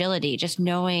of fragility, just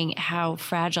knowing how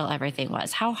fragile everything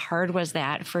was? How hard was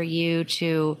that for you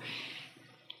to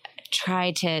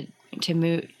try to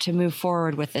move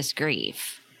forward with this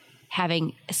grief,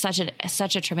 having such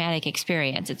a traumatic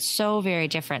experience? It's so very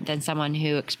different than someone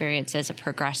who experiences a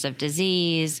progressive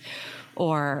disease,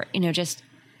 or just,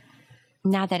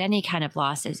 not that any kind of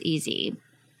loss is easy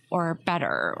or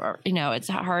better, or it's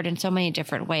hard in so many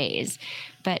different ways.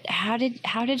 But how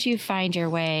did you find your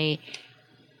way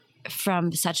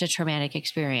from such a traumatic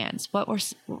experience?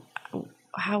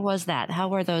 how was that? How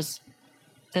were those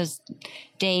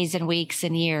days and weeks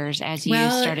and years as you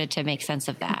started to make sense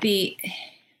of that?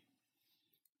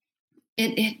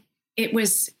 It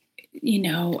was,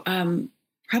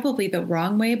 probably the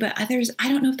wrong way, but I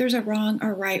don't know if there's a wrong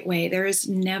or right way. There is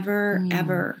never,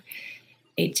 ever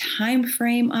a time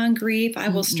frame on grief. I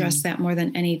will stress that more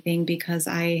than anything, because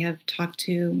I have talked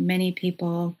to many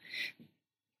people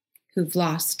who've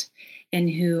lost and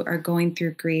who are going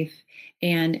through grief.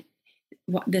 And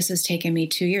this has taken me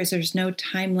 2 years. There's no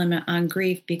time limit on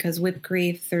grief, because with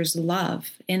grief, there's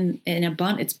love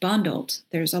it's bundled.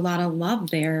 There's a lot of love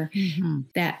there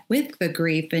that with the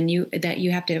grief, and you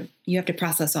have to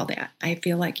process all that. I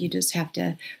feel like you just have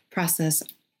to process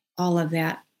all of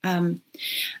that.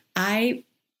 I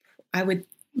would,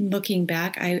 looking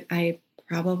back, I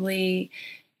probably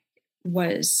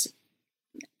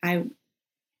I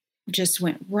just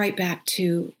went right back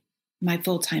to my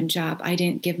full-time job. I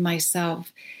didn't give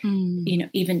myself,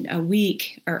 even a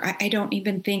week, or I don't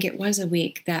even think it was a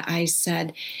week, that I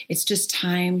said, it's just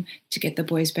time to get the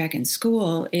boys back in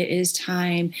school. It is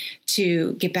time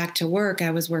to get back to work. I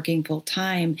was working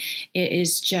full-time. It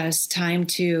is just time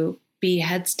to be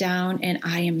heads down, and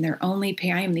I am their only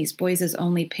parent. I am these boys'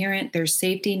 only parent. Their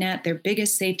safety net, their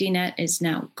biggest safety net, is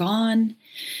now gone.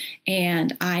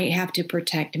 And I have to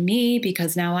protect me,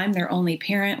 because now I'm their only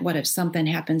parent. What if something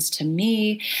happens to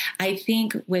me? I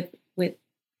think with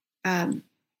the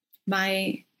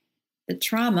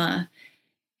trauma,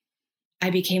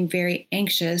 I became very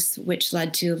anxious, which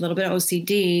led to a little bit of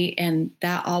OCD, and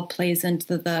that all plays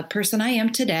into the person I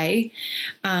am today,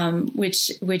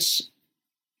 which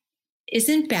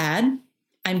isn't bad.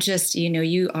 I'm just,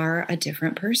 you are a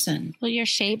different person. Well, you're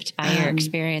shaped by your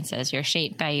experiences. You're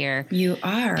shaped by your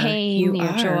pain,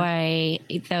 your joy,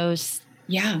 those.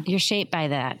 Yeah. You're shaped by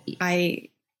that.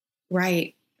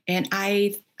 Right. And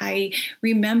I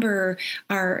remember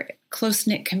our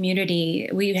close-knit community.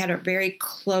 We had a very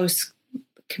close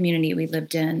community we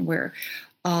lived in, where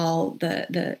all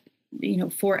the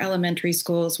 4 elementary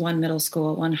schools, 1 middle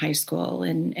school, 1 high school,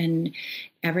 and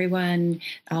everyone,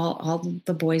 all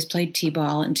the boys played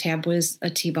t-ball, and Tab was a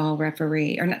t-ball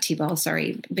referee, or not t-ball,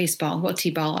 sorry, baseball. Well,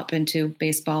 t-ball up into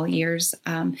baseball years.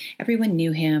 Everyone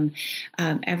knew him.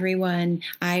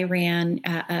 I ran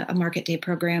a market day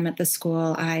program at the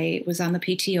school. I was on the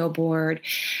PTO board.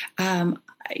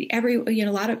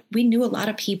 We knew a lot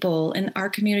of people, and our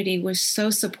community was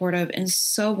so supportive and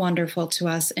so wonderful to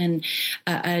us. And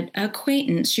an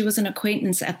acquaintance, she was an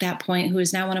acquaintance at that point, who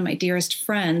is now one of my dearest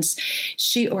friends.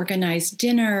 She organized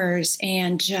dinners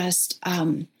and just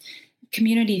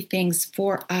community things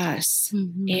for us.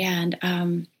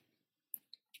 And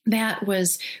that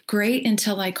was great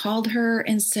until I called her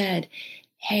and said,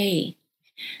 hey,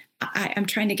 I'm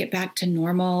trying to get back to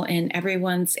normal, and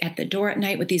everyone's at the door at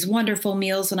night with these wonderful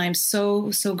meals, and I'm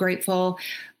so, so grateful,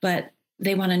 but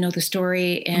they want to know the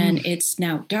story, and it's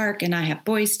now dark, and I have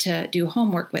boys to do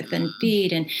homework with and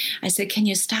feed. And I said, can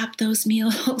you stop those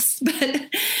meals? But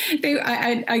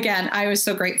I was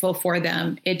so grateful for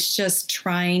them. It's just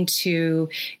trying to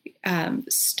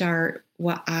start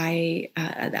what a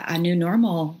new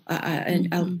normal,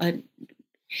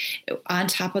 on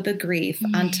top of the grief,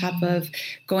 on top of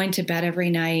going to bed every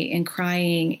night and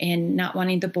crying and not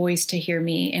wanting the boys to hear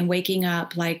me, and waking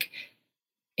up like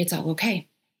it's all okay.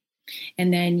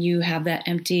 And then you have that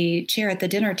empty chair at the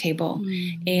dinner table,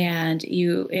 and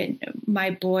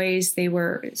my boys, they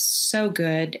were so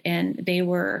good, and they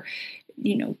were,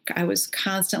 I was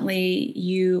constantly,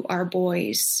 you are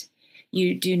boys.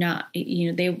 You do not,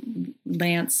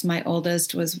 Lance, my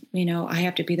oldest, was, I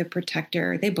have to be the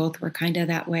protector. They both were kind of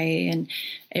that way. And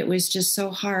it was just so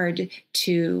hard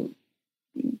for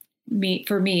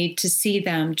me to see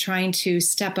them trying to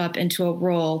step up into a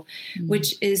role,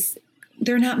 which is,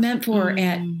 they're not meant for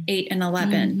at 8 and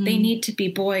 11. They need to be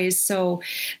boys. So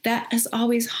that has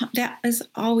always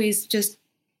just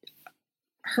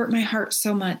hurt my heart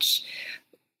so much.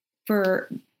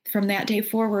 From that day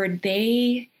forward,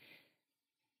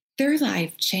 their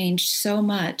life changed so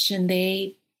much, and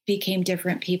they became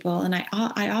different people. And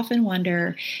I often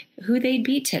wonder who they'd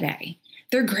be today.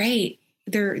 They're great.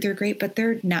 They're great, but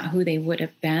they're not who they would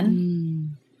have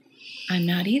been. I'm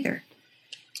not either.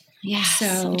 Yeah.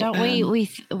 So don't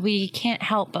we can't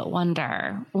help but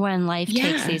wonder, when life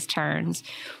takes these turns,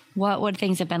 what would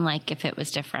things have been like if it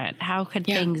was different? How could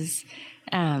things,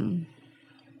 how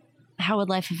would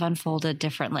life have unfolded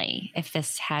differently if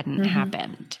this hadn't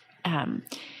happened?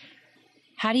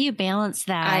 How do you balance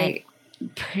that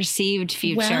perceived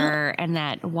future and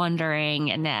that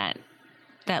wondering and that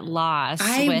loss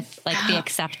with the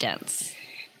acceptance?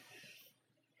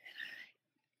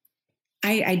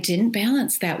 I didn't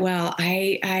balance that well.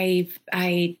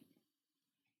 I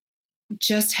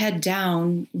just head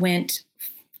down went.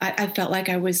 I felt like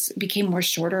became more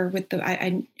shorter with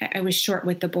I was short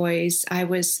with the boys. I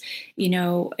was,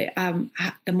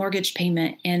 the mortgage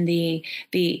payment and the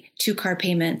 2-car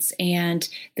payments and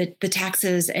the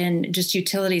taxes and just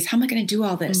utilities. How am I going to do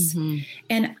all this? Mm-hmm.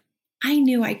 And I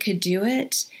knew I could do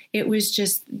it. It was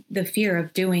just the fear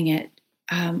of doing it.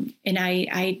 And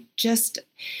I just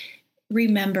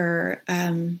remember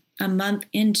a month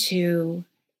into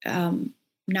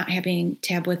not having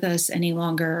Tab with us any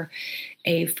longer,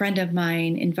 a friend of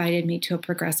mine invited me to a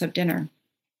progressive dinner.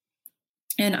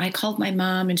 And I called my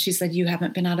mom and she said, "You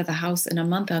haven't been out of the house in a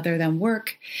month other than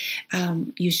work.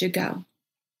 You should go."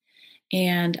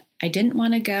 And I didn't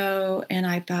want to go. And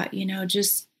I thought,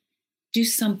 just do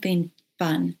something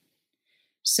fun.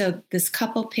 So this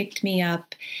couple picked me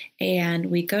up and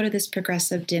we go to this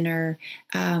progressive dinner.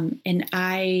 And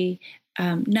I,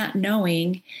 not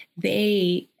knowing,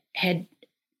 they had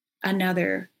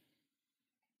another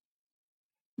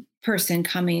person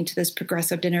coming to this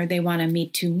progressive dinner they wanted me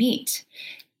to meet,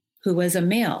 who was a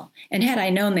male. And had I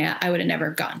known that, I would have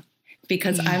never gone,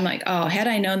 because I'm like, oh, had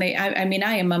I known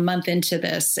I am a month into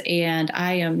this and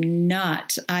and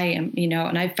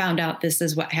I found out this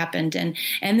is what happened.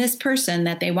 And this person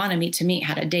that they wanted me to meet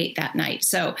had a date that night.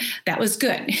 So that was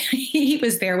good. He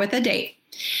was there with a date.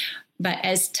 But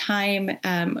as time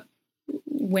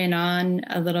went on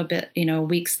a little bit,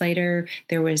 weeks later,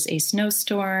 there was a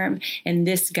snowstorm, and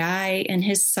this guy and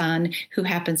his son, who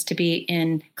happens to be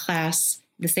in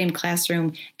the same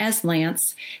classroom as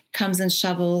Lance, comes and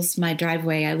shovels my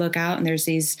driveway. I look out and there's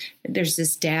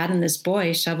this dad and this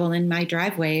boy shoveling my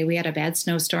driveway. We had a bad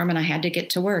snowstorm and I had to get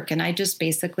to work. And I just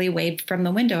basically waved from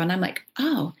the window and I'm like,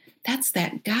 oh, that's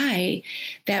that guy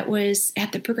that was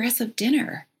at the progressive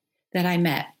dinner that I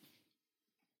met.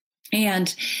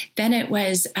 And then it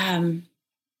was a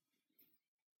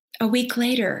week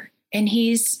later, and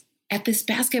he's at this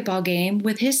basketball game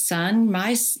with his son.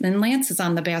 And Lance is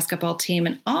on the basketball team,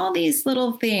 and all these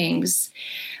little things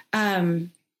I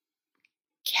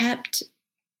kept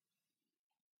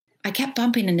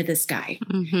bumping into this guy.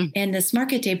 Mm-hmm. And this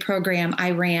Market Day program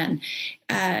I ran,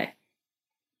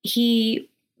 he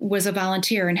was a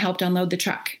volunteer and helped unload the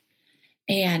truck.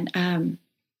 And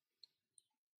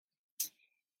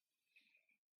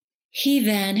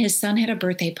his son had a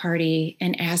birthday party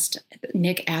and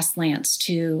Nick asked Lance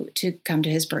to come to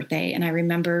his birthday. And I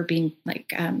remember being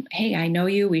like, hey, I know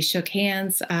you. We shook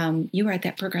hands. You were at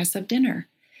that progressive dinner.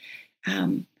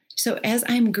 So as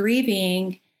I'm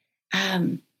grieving,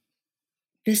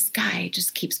 this guy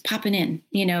just keeps popping in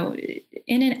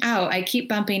and out. I keep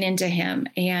bumping into him.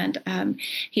 And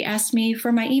he asked me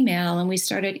for my email and we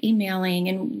started emailing,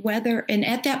 and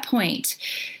at that point,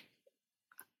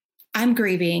 I'm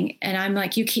grieving and I'm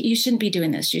like, you shouldn't be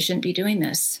doing this. You shouldn't be doing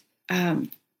this.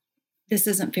 This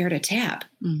isn't fair to Tab.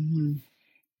 Mm-hmm.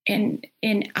 And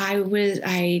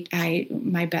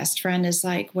my best friend is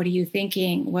like, what are you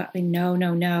thinking? What?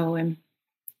 No. And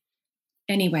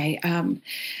anyway, I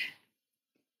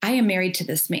am married to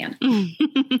this man.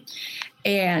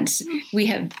 And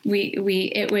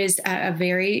it was a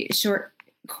very short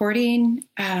courting.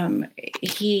 The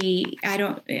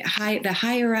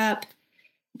higher up,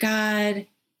 God,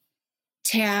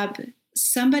 Tab,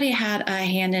 somebody had a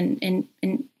hand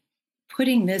in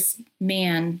putting this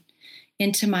man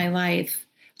into my life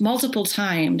multiple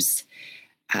times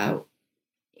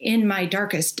in my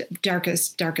darkest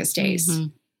days. Mm-hmm.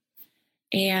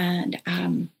 And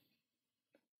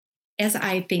as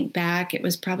I think back, it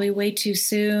was probably way too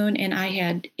soon, and I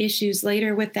had issues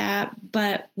later with that,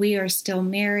 but we are still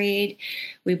married.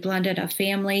 We blended a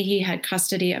family. He had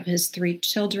custody of his 3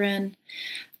 children.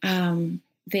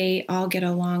 They all get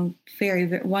along very,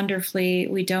 very wonderfully.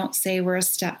 We don't say we're a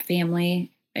step family.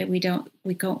 We don't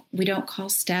call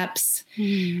steps.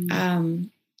 Mm.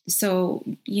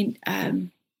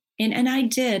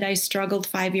 I struggled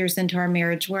 5 years into our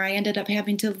marriage where I ended up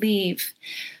having to leave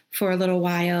for a little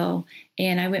while.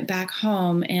 And I went back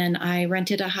home and I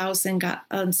rented a house and got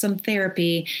some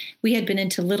therapy. We had been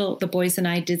the boys and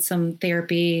I did some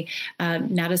therapy,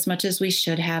 not as much as we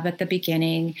should have at the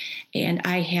beginning. And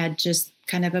I had just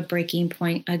kind of a breaking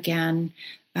point again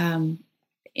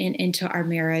into our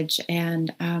marriage.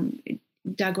 And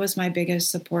Doug was my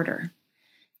biggest supporter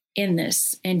in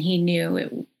this. And he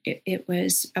knew it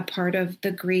was a part of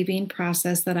the grieving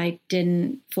process that I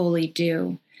didn't fully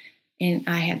do. And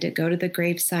I had to go to the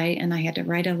gravesite and I had to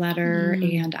write a letter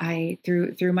and I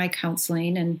through my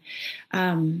counseling and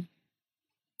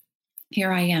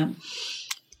here I am.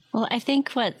 Well, I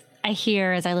think what I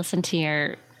hear as I listen to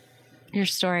your your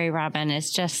story, Robin,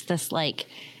 is just this like,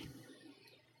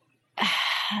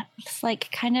 it's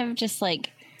like kind of just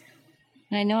like,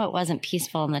 and I know it wasn't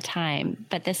peaceful in the time,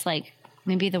 but this like,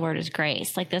 maybe the word is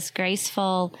grace, like this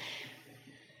graceful,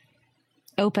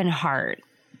 open heart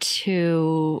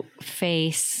to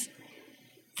face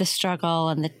the struggle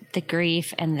and the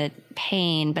grief and the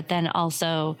pain, but then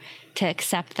also to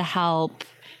accept the help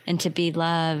and to be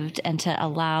loved and to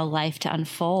allow life to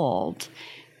unfold.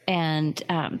 And,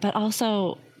 but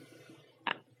also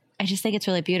I just think it's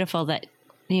really beautiful that,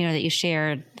 you know, that you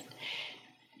shared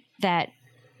that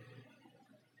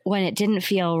when it didn't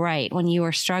feel right, when you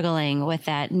were struggling with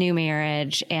that new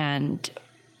marriage and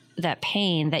that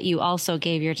pain, that you also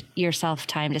gave yourself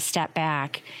time to step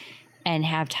back and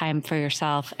have time for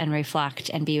yourself and reflect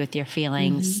and be with your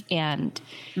feelings. And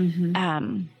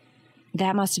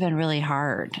that must have been really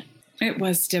hard. It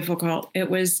was difficult.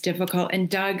 And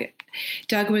Doug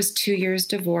was 2 years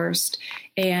divorced.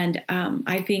 And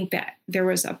I think that there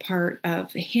was a part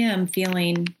of him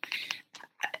feeling,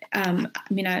 I'm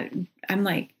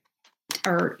like,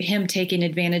 or him taking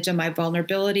advantage of my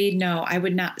vulnerability. No, I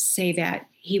would not say that.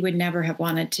 He would never have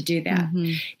wanted to do that.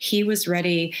 He was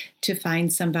ready to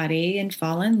find somebody and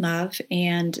fall in love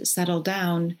and settle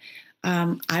down.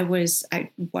 I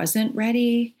wasn't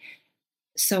ready.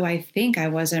 So I think I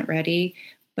wasn't ready,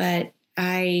 but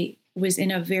I was in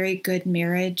a very good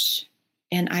marriage.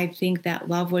 And I think that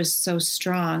love was so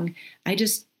strong.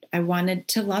 I wanted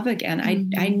to love again.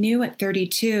 I knew at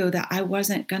 32 that I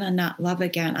wasn't going to not love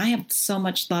again. I have so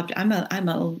much love. I'm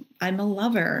a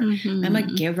lover. I'm a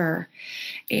giver.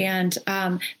 And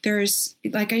there's,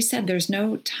 like I said, there's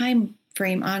no time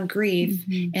frame on grief.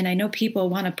 And I know people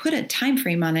want to put a time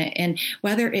frame on it. And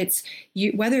whether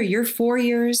you're 4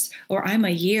 years or I'm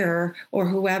a year or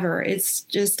whoever, it's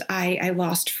just, I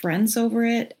lost friends over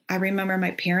it. I remember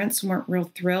my parents weren't real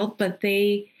thrilled, but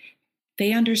they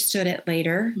understood it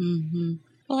later.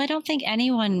 Well, I don't think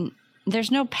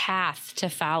there's no path to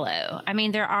follow. I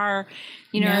mean, there are,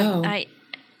 No.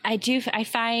 I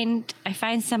find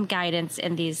some guidance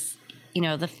in these,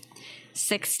 the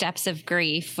 6 steps of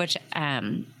grief, which,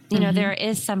 there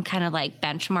is some kind of like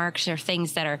benchmarks or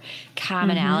things that are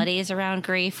commonalities around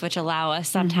grief, which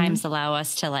sometimes allow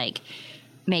us to like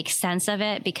make sense of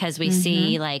it because we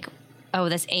see like, oh,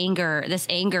 this anger is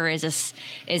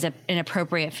an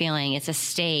appropriate feeling. It's a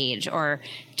stage, or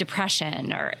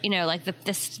depression, or, like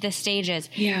the stages,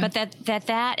 but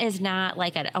that is not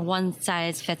like a one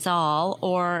size fits all,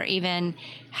 or even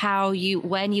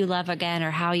when you love again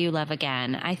or how you love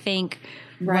again. I think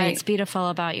what's beautiful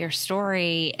about your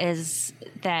story is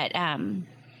that,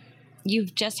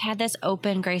 you've just had this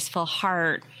open, graceful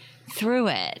heart through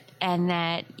it, and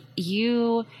that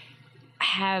you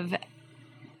have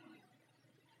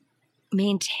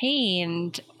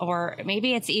maintained, or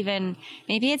maybe it's even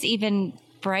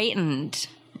brightened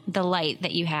the light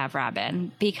that you have,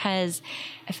 Robin, because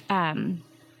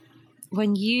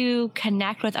when you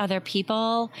connect with other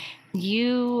people,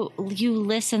 you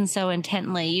listen so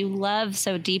intently, you love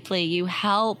so deeply, you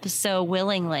help so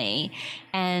willingly.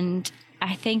 And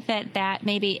I think that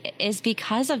maybe is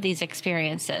because of these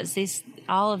experiences,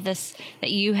 all of this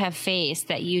that you have faced,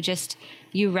 that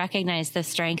you recognize the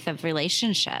strength of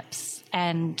relationships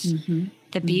and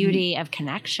the beauty of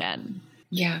connection.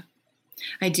 Yeah.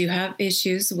 I do have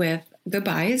issues with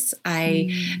goodbyes.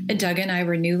 Doug and I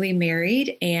were newly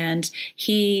married, and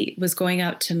he was going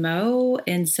out to mow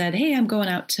and said, "Hey, I'm going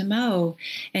out to mow."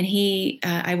 And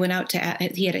I went out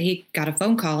he got a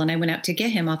phone call, and I went out to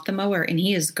get him off the mower, and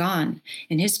he is gone,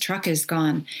 and his truck is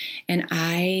gone. And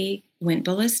I went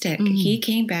ballistic. He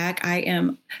came back. I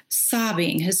am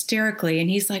sobbing hysterically.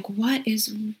 And he's like, "What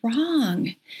is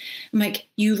wrong?" I'm like,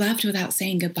 "You left without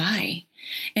saying goodbye."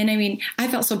 And I mean, I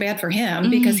felt so bad for him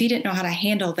because he didn't know how to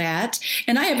handle that.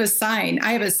 And I have a sign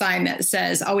that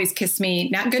says, "Always kiss me,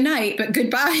 not good night, but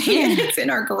goodbye." And it's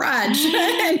in our garage.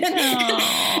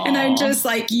 And I'm just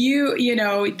like,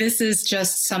 this is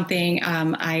just something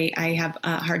I have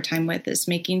a hard time with, is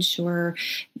making sure,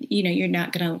 you're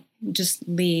not going to just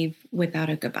leave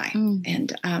without a goodbye.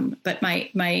 And, but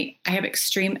I have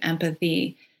extreme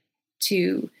empathy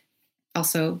to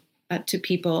also, to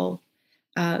people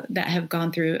that have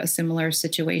gone through a similar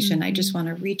situation. I just want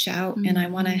to reach out and I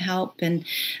want to help. And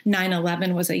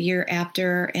 9/11 was a year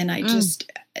after. And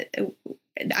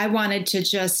I wanted to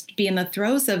just be in the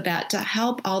throes of that, to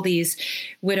help all these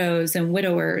widows and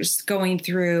widowers going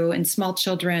through, and small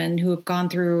children who have gone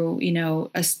through,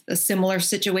 a similar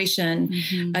situation.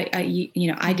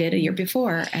 I did a year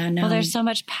before. And well, there's so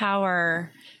much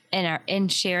power in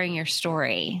sharing your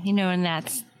story, and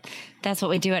that's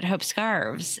what we do at Hope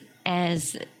Scarves.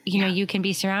 as, you know, you can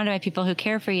be surrounded by people who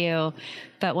care for you,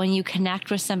 but when you connect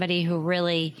with somebody who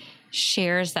really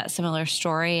shares that similar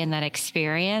story and that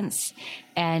experience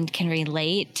and can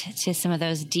relate to some of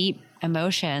those deep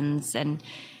emotions, and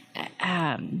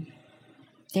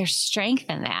there's strength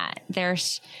in that. There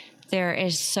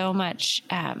is so much,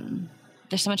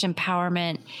 there's so much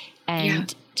empowerment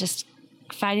and just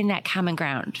finding that common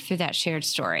ground through that shared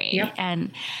story. Yep.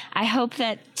 And I hope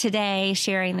that today,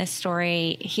 sharing this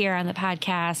story here on the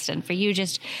podcast, and for you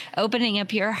just opening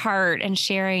up your heart and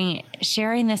sharing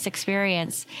this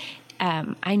experience,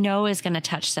 I know is going to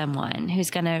touch someone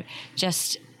who's going to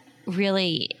just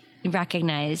really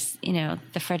recognize, you know,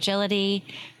 the fragility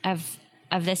of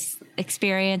this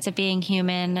experience of being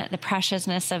human, the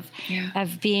preciousness of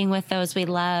being with those we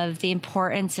love, the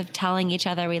importance of telling each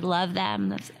other we love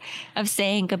them, of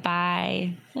saying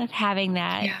goodbye, of having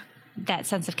that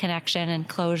sense of connection and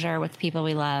closure with people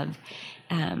we love.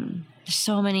 There's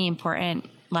so many important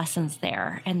lessons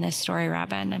there in this story,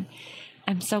 Robin.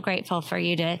 I'm so grateful for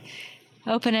you to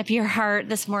open up your heart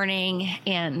this morning.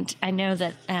 And I know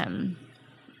that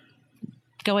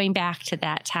going back to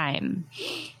that time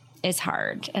is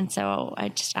hard. And so I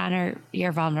just honor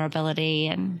your vulnerability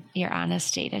and your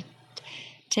honesty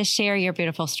to share your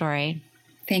beautiful story.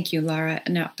 Thank you, Laura.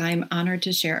 No, I'm honored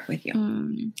to share it with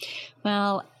you.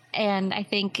 Well, and I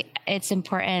think it's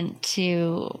important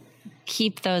to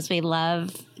keep those we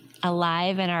love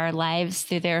alive in our lives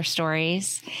through their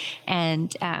stories.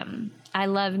 And I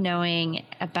love knowing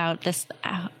about this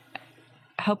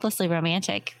hopelessly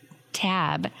romantic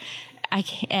Tab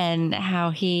and how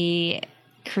he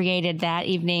created that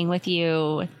evening with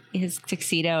you, his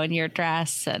tuxedo and your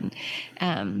dress, and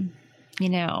you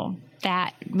know,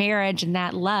 that marriage and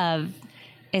that love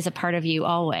is a part of you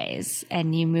always,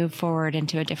 and you move forward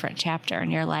into a different chapter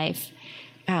in your life,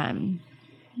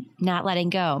 not letting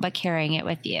go but carrying it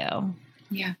with you.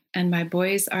 Yeah, and my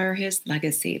boys are his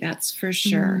legacy, that's for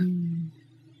sure.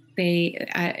 They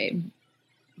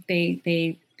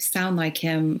sound like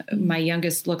him. My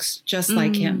youngest looks just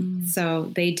like him.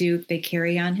 So they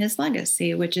carry on his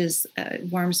legacy, which is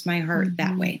warms my heart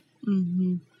that way.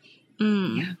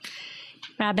 Yeah.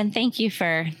 Robin, thank you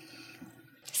for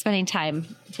spending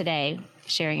time today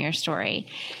sharing your story.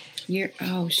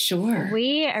 Sure.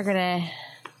 We are going to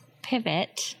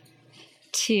pivot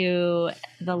to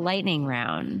the lightning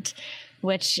round,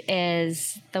 which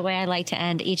is the way I like to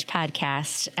end each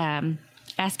podcast,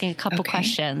 asking a couple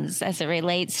questions as it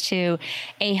relates to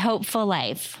a hopeful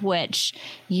life, which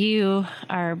you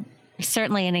are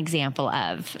certainly an example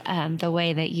of, the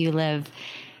way that you live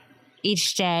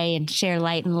each day and share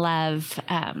light and love,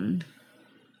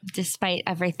 despite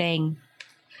everything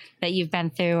that you've been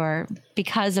through, or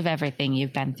because of everything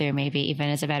you've been through, maybe even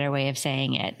is a better way of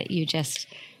saying it, that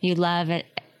you love it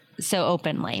so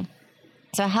openly.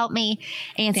 So help me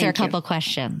answer a couple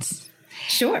questions.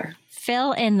 Sure.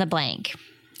 Fill in the blank.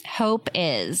 Hope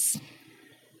is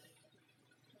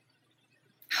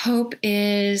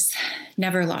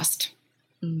never lost.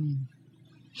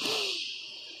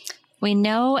 We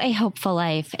know a hopeful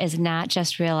life is not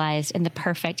just realized in the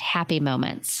perfect happy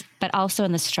moments, but also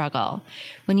in the struggle.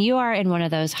 When you are in one of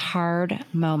those hard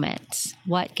moments,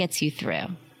 what gets you through?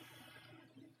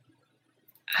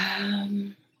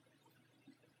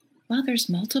 Well, there's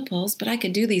multiples, but I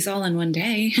could do these all in one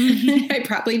day. I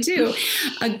probably do.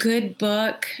 A good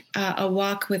book, a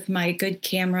walk with my good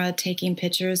camera, taking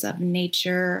pictures of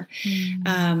nature,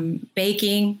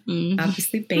 baking,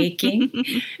 obviously baking,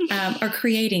 or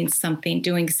creating something,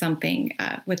 doing something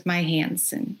with my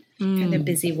hands. And kind of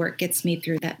busy work gets me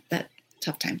through that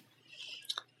tough time.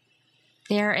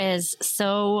 There is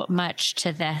so much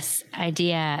to this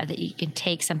idea that you can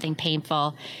take something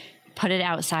painful, put it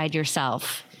outside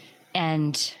yourself,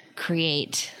 and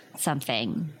create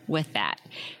something with that.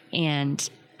 And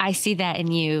I see that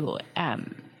in you,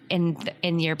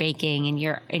 in your baking, in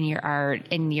your art,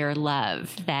 in your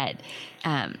love, that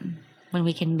when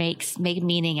we can make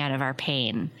meaning out of our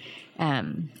pain,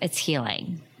 it's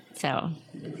healing. So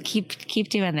keep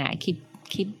doing that.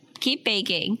 Keep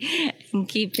baking and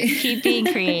keep being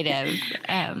creative.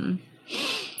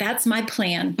 That's my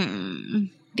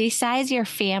plan. Besides your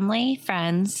family,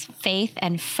 friends, faith,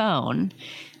 and phone,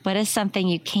 what is something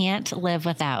you can't live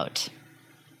without?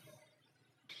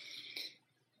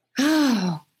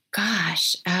 Oh,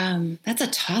 gosh. That's a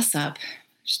toss-up.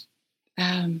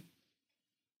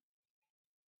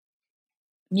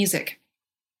 Music.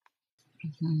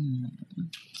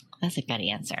 That's a good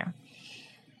answer.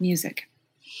 Music.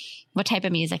 What type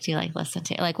of music do you like to listen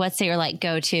to? Like, what's your like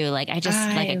go-to? Like, I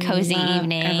like a cozy love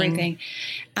evening. Everything.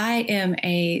 I am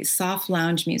a soft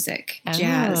lounge music,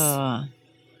 jazz. Oh.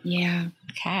 Yeah.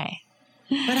 Okay.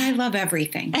 But I love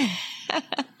everything.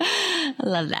 I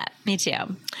love that. Me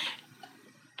too.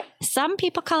 Some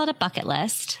people call it a bucket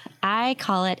list. I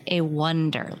call it a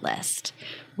wonder list.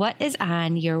 What is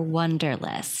on your wonder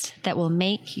list that will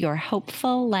make your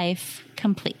hopeful life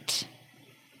complete?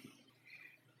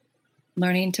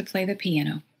 Learning to play the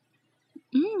piano.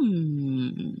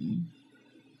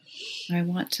 I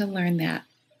want to learn that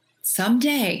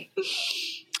someday.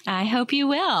 I hope you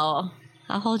will.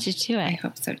 I'll hold you to it. I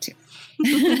hope so too.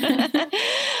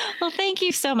 Well, thank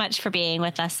you so much for being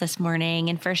with us this morning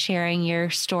and for sharing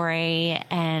your story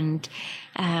and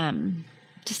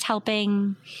just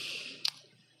helping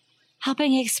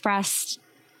express,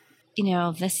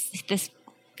 this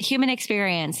human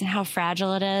experience and how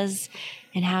fragile it is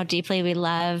and how deeply we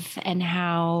love and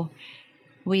how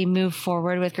we move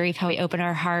forward with grief, how we open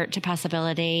our heart to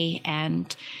possibility,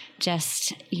 and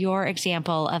just your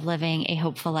example of living a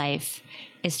hopeful life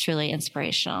is truly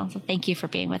inspirational. So thank you for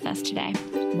being with us today.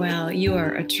 Well, you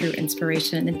are a true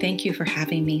inspiration, and thank you for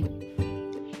having me.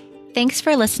 Thanks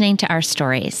for listening to our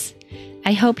stories.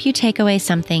 I hope you take away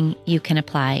something you can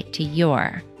apply to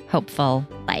your hopeful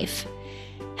life.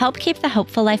 Help keep the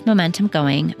Hopeful Life momentum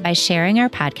going by sharing our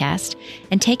podcast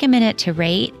and take a minute to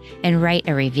rate and write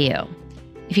a review.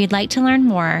 If you'd like to learn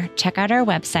more, check out our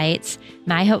websites,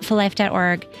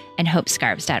 myhopefullife.org and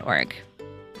hopescarves.org.